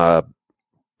 But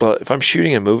if I'm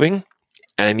shooting and moving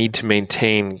and I need to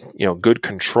maintain, good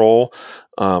control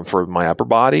for my upper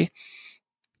body,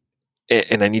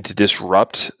 and I need to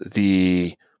disrupt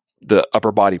the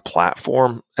upper body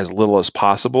platform as little as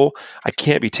possible, I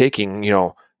can't be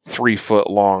taking, 3 foot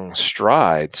long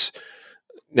strides.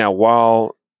 Now,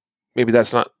 while maybe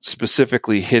that's not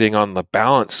specifically hitting on the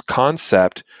balance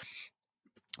concept,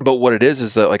 but what it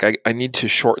is that like I need to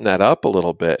shorten that up a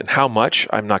little bit. And how much,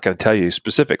 I'm not going to tell you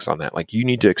specifics on that. Like, you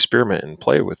need to experiment and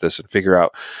play with this and figure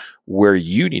out where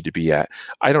you need to be at.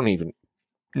 I don't even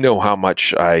know how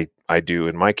much I do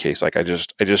in my case. Like I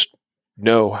just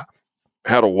know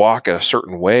how to walk a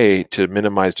certain way to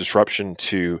minimize disruption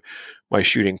to my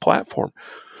shooting platform,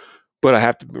 but I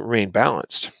have to remain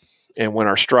balanced. And when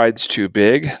our stride's too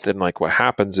big, then like what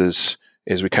happens is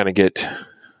we kind of get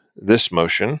this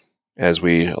motion as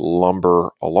we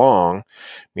lumber along,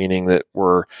 meaning that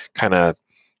we're kind of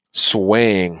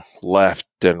swaying left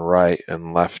and right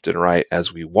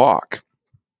as we walk.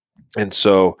 And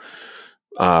so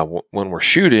when we're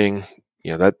shooting,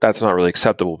 that's not really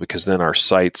acceptable, because then our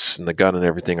sights and the gun and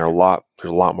everything there's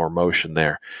a lot more motion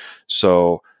there.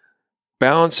 So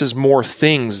balance is more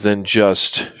things than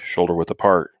just shoulder width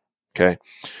apart. Okay.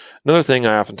 Another thing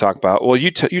I often talk about, well,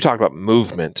 you talk about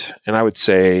movement, and I would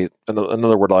say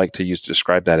another word I like to use to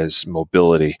describe that is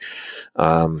mobility,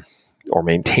 or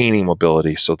maintaining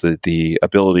mobility. So the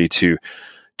ability to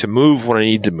move when I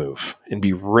need to move and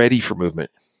be ready for movement,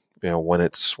 when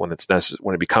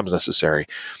it becomes necessary.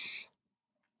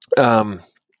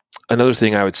 Another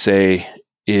thing I would say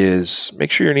is make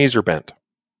sure your knees are bent.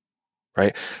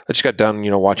 Right. I just got done,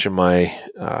 watching my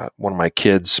one of my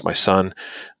kids, my son.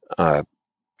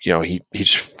 He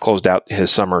just closed out his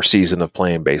summer season of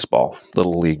playing baseball,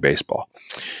 little league baseball.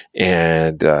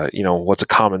 And, what's a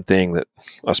common thing that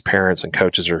us parents and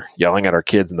coaches are yelling at our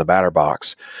kids in the batter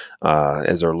box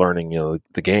as they're learning,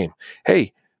 the game?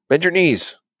 Hey, bend your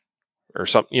knees or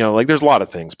something, like there's a lot of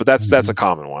things, but that's a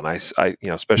common one. I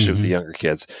especially with the younger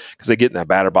kids, because they get in that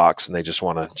batter box and they just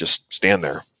want to just stand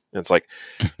there. And it's like,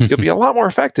 you'll be a lot more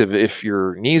effective if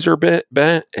your knees are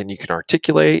bent and you can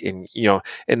articulate, and,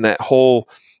 and that whole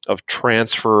of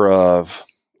transfer of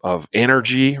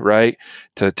energy, right?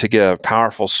 To get a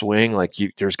powerful swing, like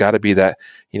there's got to be that,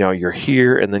 you're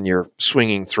here and then you're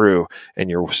swinging through and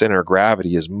your center of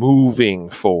gravity is moving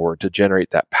forward to generate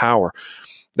that power.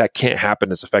 That can't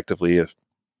happen as effectively if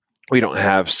we don't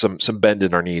have some bend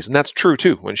in our knees. And that's true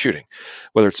too when shooting,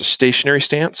 whether it's a stationary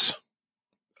stance,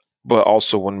 but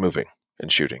also when moving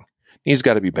and shooting. Knees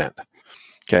got to be bent.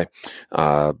 Okay.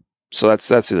 So that's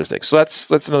the other thing. So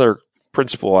that's another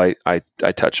principle I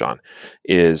touch on,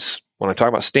 is when I talk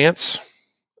about stance,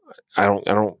 I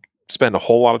don't spend a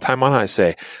whole lot of time on it. I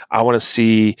say, I want to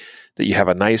see that you have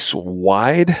a nice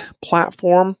wide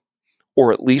platform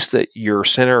or at least that your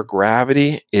center of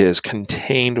gravity is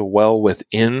contained well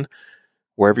within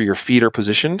wherever your feet are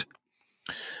positioned,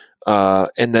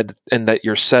 and that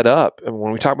you're set up. And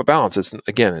when we talk about balance, it's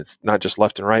not just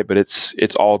left and right, but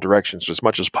it's all directions as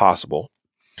much as possible.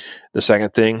 The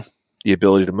second thing, the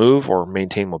ability to move or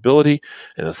maintain mobility,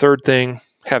 and the third thing,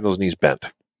 have those knees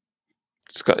bent.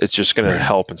 It's just going to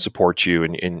help and support you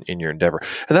in your endeavor.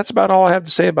 And that's about all I have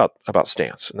to say about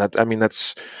stance. And I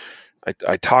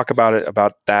talk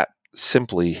about that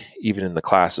simply even in the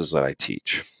classes that I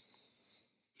teach.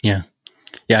 Yeah.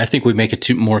 Yeah. I think we make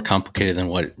it more complicated than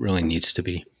what it really needs to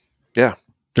be. Yeah.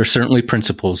 There's certainly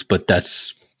principles, but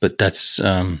that's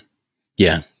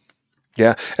yeah.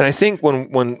 Yeah. And I think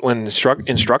when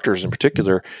instructors in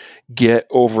particular get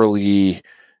overly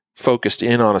focused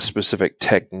in on a specific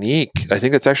technique, I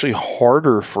think that's actually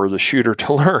harder for the shooter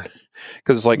to learn,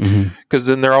 because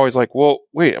then they're always like, well,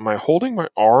 wait, am I holding my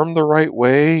arm the right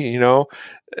way?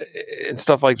 And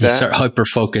stuff like that. You start hyper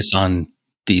focus on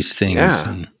these things.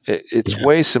 Yeah. It's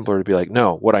way simpler to be like,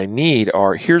 no, what I need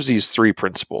here's these 3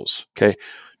 principles. Okay.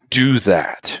 Do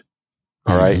that.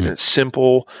 All right. And it's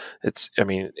simple.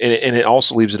 And it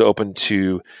also leaves it open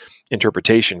to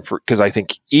interpretation because I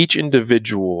think each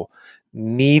individual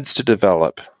needs to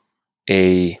develop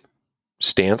a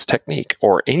stance technique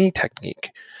or any technique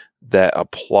that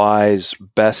applies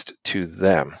best to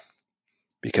them,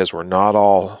 because we're not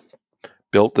all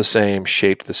built the same,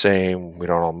 shaped the same. We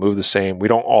don't all move the same. We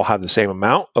don't all have the same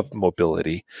amount of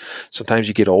mobility. Sometimes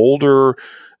you get older.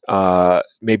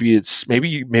 Maybe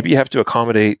you have to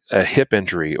accommodate a hip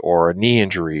injury or a knee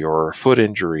injury or a foot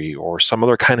injury or some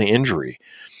other kind of injury.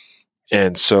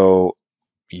 And so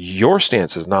your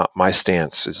stance is not my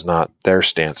stance, is not their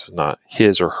stance, is not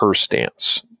his or her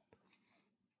stance.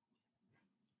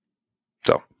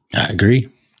 So I agree.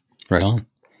 Right on.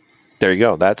 There you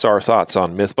go. That's our thoughts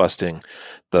on Mythbusting,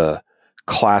 the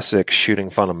classic shooting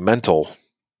fundamental,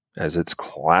 as it's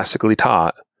classically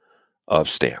taught, of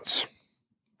stance.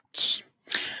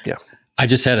 Yeah. I'm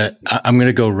going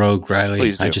to go rogue, Riley.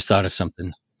 Please do. I just thought of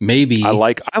something. Maybe I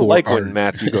like when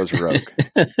Matthew goes rogue.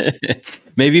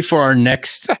 Maybe for our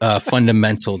next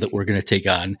fundamental that we're going to take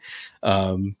on,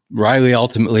 Riley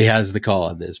ultimately has the call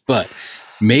on this, but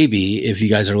maybe if you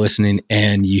guys are listening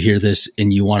and you hear this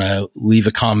and you want to leave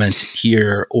a comment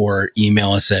here or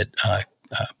email us at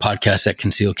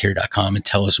podcast@concealedcarry.com and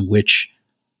tell us which,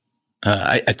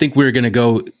 I think we're going to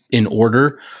go in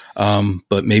order.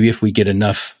 But maybe if we get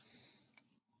enough,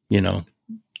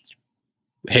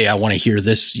 hey, I want to hear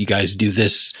this, you guys do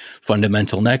this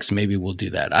fundamental next, maybe we'll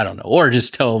do that. I don't know. Or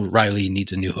just tell Riley he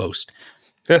needs a new host.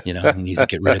 He needs to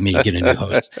get rid of me, get a new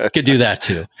host. Could do that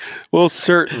too. Well,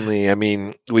 certainly. I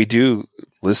mean, we do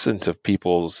listen to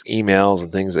people's emails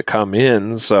and things that come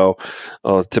in. So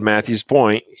to Matthew's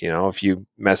point, if you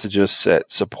message us at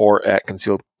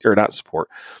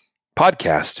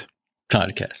podcast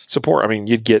support. I mean,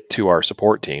 you'd get to our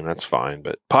support team. That's fine.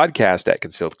 But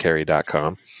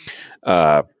podcast@concealedcarry.com.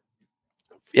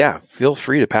 Feel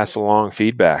free to pass along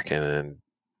feedback and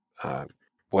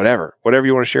whatever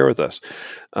you want to share with us.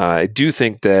 I do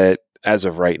think that as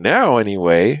of right now,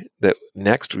 anyway, that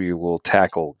next we will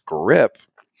tackle grip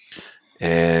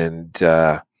and,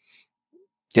 what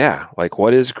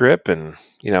is grip, and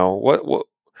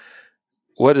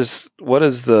what is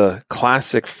the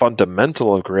classic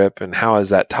fundamental of grip, and how is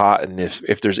that taught? And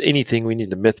if there's anything we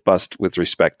need to myth bust with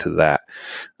respect to that,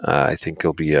 I think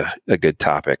it'll be a good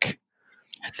topic.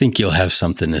 I think you'll have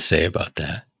something to say about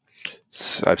that.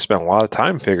 I've spent a lot of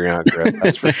time figuring out grip.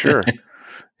 That's for sure.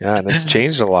 Yeah. And it's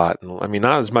changed a lot. I mean,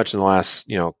 not as much in the last,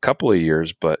 couple of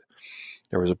years, but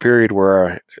there was a period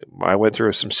where I went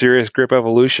through some serious grip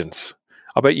evolutions.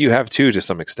 I'll bet you have too, to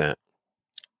some extent.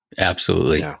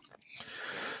 Absolutely. Yeah.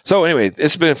 So anyway,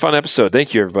 this has been a fun episode.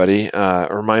 Thank you, everybody. A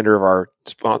reminder of our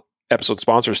episode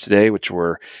sponsors today, which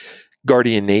were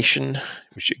Guardian Nation,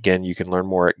 which again, you can learn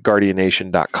more at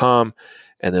guardiannation.com,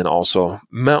 and then also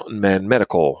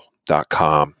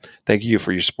mountainmanmedical.com. Thank you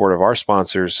for your support of our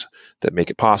sponsors that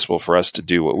make it possible for us to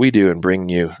do what we do and bring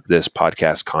you this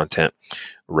podcast content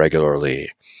regularly.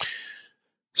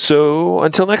 So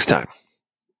until next time,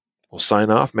 we'll sign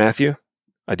off. Matthew,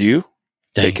 adieu.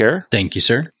 Take care. Thank you,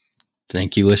 sir.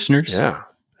 Thank you, listeners. Yeah.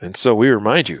 And so we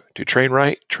remind you to train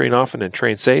right, train often, and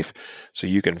train safe so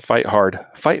you can fight hard,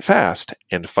 fight fast,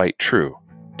 and fight true.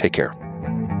 Take care.